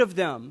outside of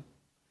them.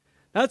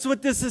 That's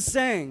what this is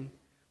saying.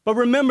 But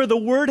remember, the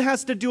word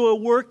has to do a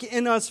work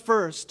in us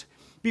first.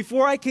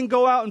 Before I can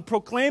go out and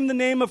proclaim the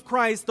name of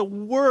Christ, the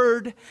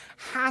word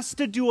has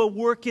to do a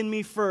work in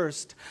me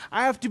first.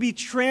 I have to be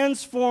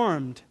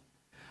transformed.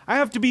 I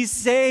have to be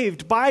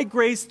saved by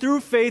grace through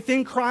faith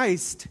in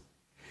Christ.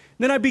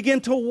 Then I begin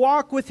to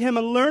walk with Him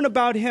and learn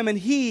about Him, and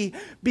He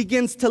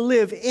begins to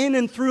live in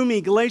and through me,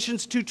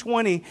 Galatians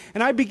 2:20.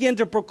 And I begin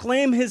to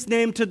proclaim His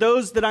name to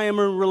those that I am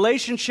in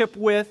relationship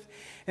with,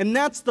 and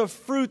that's the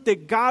fruit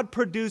that God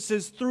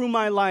produces through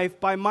my life,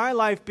 by my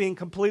life being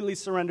completely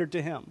surrendered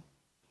to Him.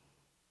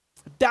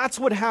 That's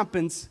what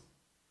happens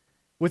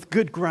with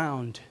good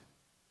ground.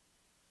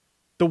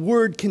 The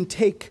word can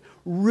take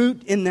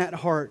root in that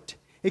heart.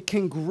 It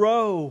can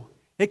grow.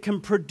 It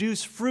can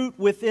produce fruit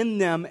within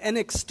them and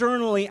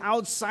externally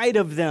outside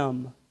of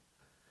them.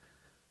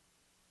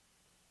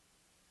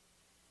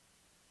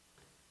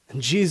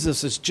 And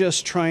Jesus is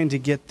just trying to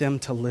get them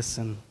to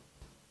listen.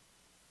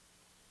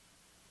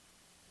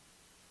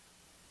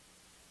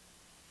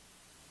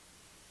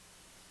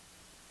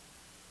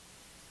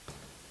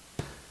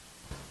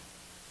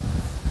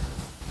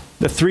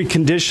 The three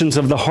conditions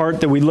of the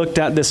heart that we looked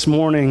at this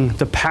morning,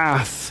 the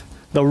path,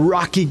 the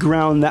rocky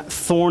ground, that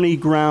thorny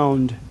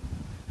ground.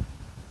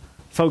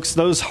 Folks,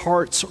 those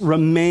hearts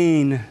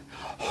remain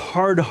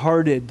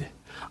hard-hearted,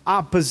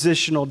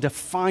 oppositional,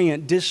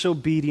 defiant,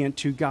 disobedient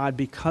to God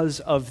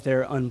because of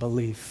their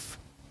unbelief.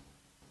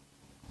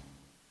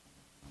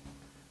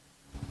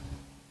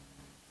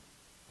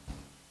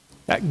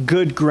 That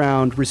good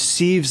ground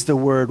receives the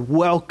word,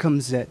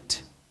 welcomes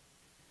it.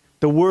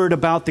 The word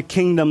about the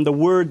kingdom, the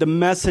word, the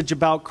message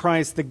about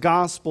Christ, the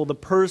gospel, the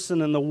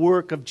person and the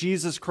work of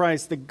Jesus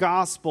Christ, the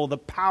gospel, the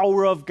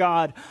power of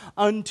God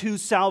unto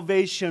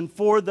salvation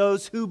for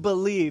those who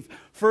believe,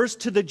 first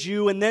to the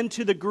Jew and then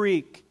to the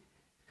Greek.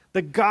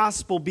 The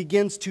gospel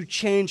begins to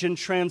change and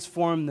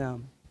transform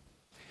them.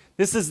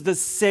 This is the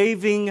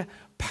saving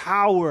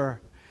power,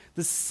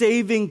 the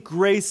saving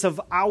grace of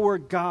our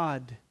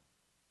God.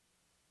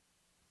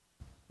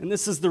 And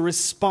this is the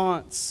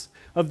response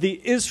of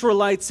the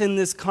Israelites in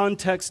this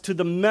context to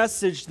the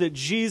message that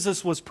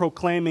Jesus was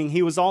proclaiming.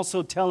 He was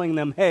also telling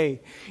them,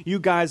 hey, you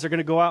guys are going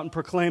to go out and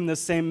proclaim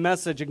this same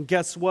message. And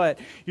guess what?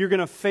 You're going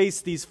to face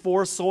these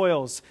four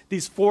soils,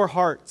 these four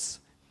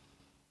hearts.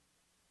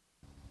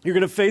 You're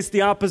going to face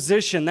the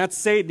opposition. That's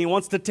Satan. He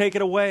wants to take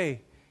it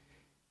away.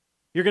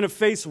 You're going to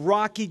face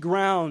rocky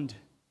ground.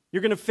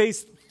 You're going to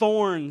face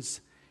thorns.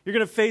 You're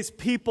going to face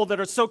people that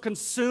are so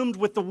consumed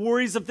with the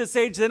worries of this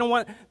age, they don't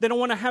want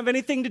to have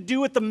anything to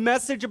do with the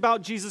message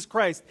about Jesus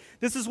Christ.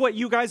 This is what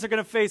you guys are going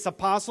to face,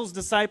 apostles,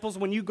 disciples,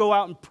 when you go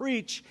out and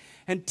preach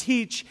and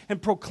teach and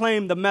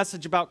proclaim the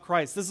message about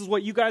Christ. This is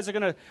what you guys are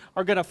going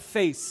to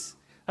face.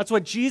 That's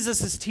what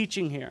Jesus is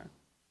teaching here.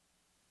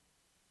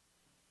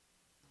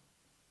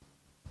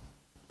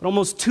 But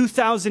almost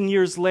 2,000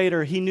 years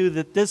later, he knew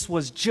that this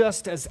was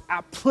just as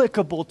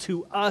applicable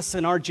to us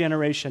in our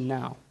generation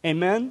now.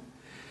 Amen?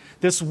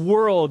 This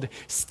world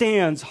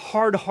stands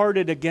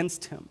hard-hearted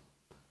against him,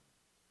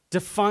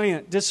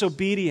 defiant,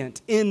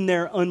 disobedient in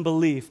their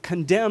unbelief,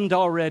 condemned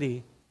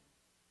already,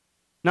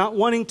 not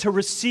wanting to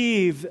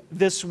receive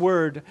this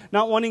word,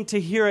 not wanting to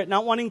hear it,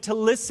 not wanting to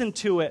listen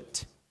to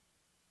it.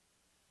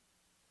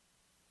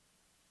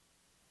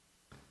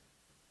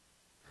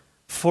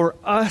 For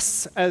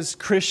us as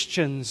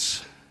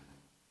Christians,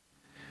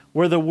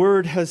 where the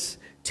word has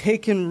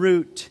taken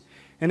root,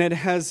 and it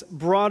has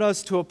brought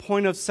us to a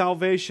point of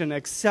salvation,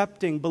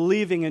 accepting,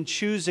 believing, and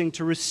choosing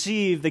to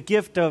receive the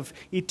gift of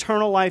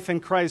eternal life in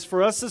Christ.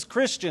 For us as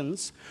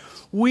Christians,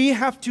 we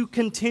have to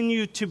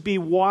continue to be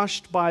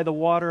washed by the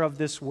water of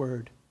this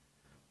word.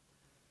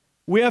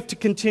 We have to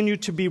continue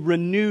to be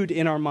renewed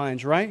in our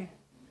minds, right?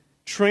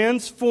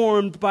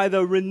 Transformed by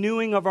the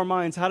renewing of our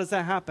minds. How does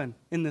that happen?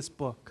 In this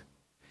book.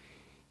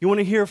 You want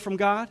to hear from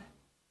God?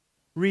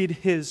 Read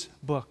his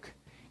book.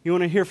 You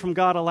want to hear from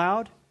God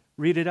aloud?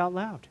 Read it out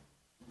loud.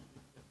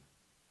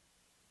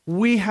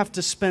 We have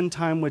to spend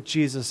time with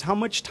Jesus. How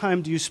much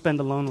time do you spend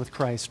alone with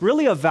Christ?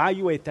 Really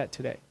evaluate that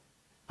today.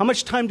 How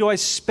much time do I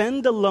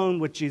spend alone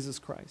with Jesus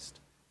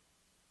Christ?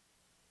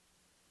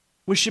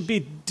 We should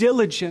be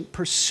diligent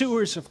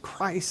pursuers of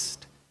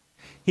Christ.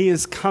 He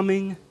is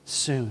coming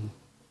soon.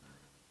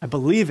 I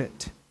believe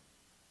it.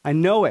 I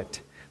know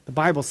it. The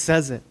Bible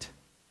says it.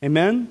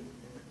 Amen?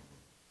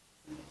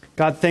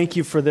 God, thank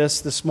you for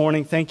this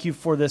morning. Thank you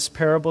for this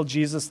parable,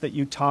 Jesus, that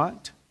you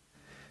taught.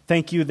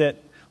 Thank you that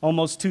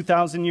almost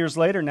 2,000 years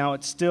later now,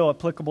 it's still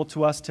applicable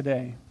to us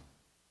today.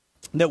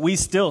 That we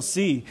still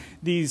see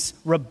these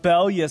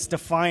rebellious,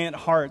 defiant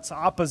hearts,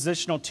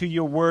 oppositional to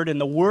your word and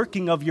the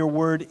working of your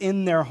word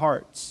in their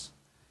hearts.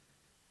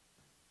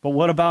 But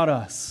what about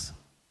us?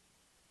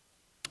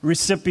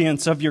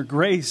 Recipients of your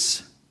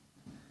grace.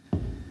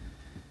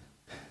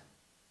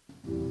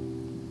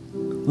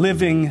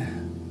 Living,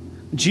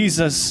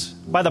 Jesus,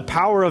 by the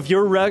power of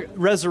your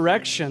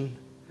resurrection,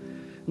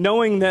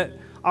 knowing that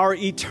our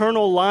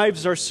eternal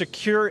lives are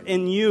secure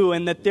in you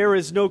and that there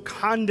is no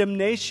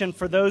condemnation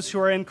for those who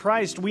are in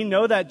Christ. We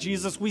know that,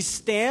 Jesus. We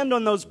stand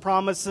on those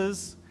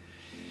promises.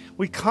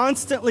 We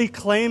constantly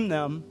claim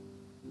them.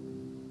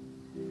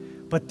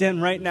 But then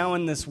right now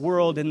in this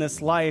world, in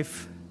this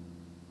life,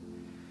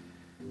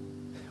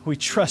 we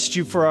trust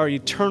you for our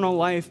eternal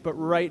life, but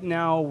right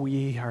now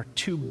we are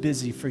too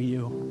busy for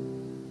you.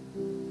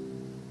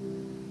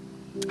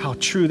 How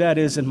true that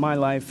is in my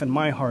life and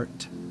my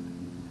heart.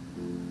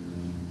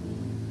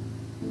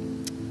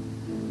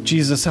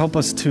 Jesus, help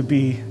us to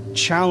be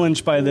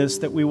challenged by this,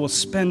 that we will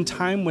spend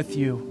time with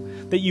you,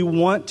 that you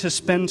want to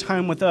spend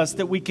time with us,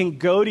 that we can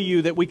go to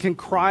you, that we can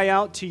cry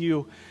out to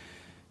you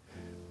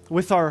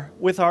with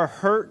our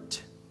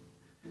hurt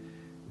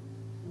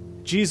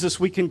Jesus,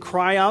 we can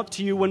cry out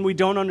to you when we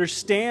don't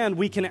understand.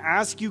 We can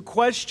ask you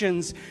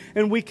questions,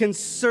 and we can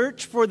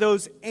search for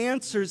those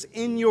answers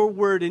in your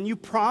word. And you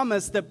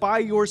promise that by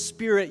your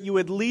Spirit, you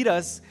would lead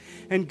us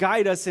and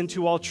guide us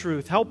into all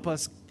truth. Help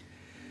us.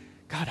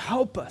 God,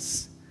 help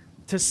us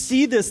to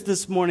see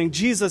this morning.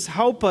 Jesus,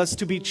 help us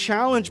to be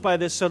challenged by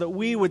this so that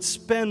we would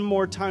spend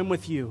more time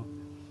with you.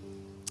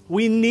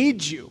 We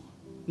need you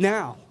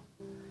now.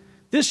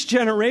 This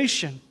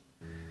generation,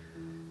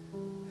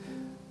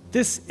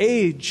 this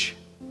age,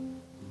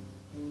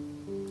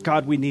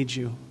 God, we need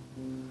you.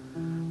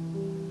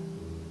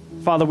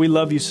 Father, we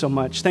love you so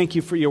much. Thank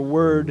you for your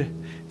word.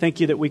 Thank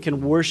you that we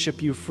can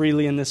worship you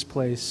freely in this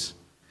place.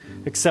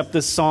 Accept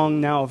this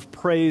song now of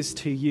praise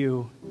to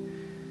you.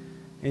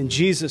 In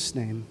Jesus'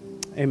 name,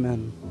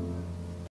 amen.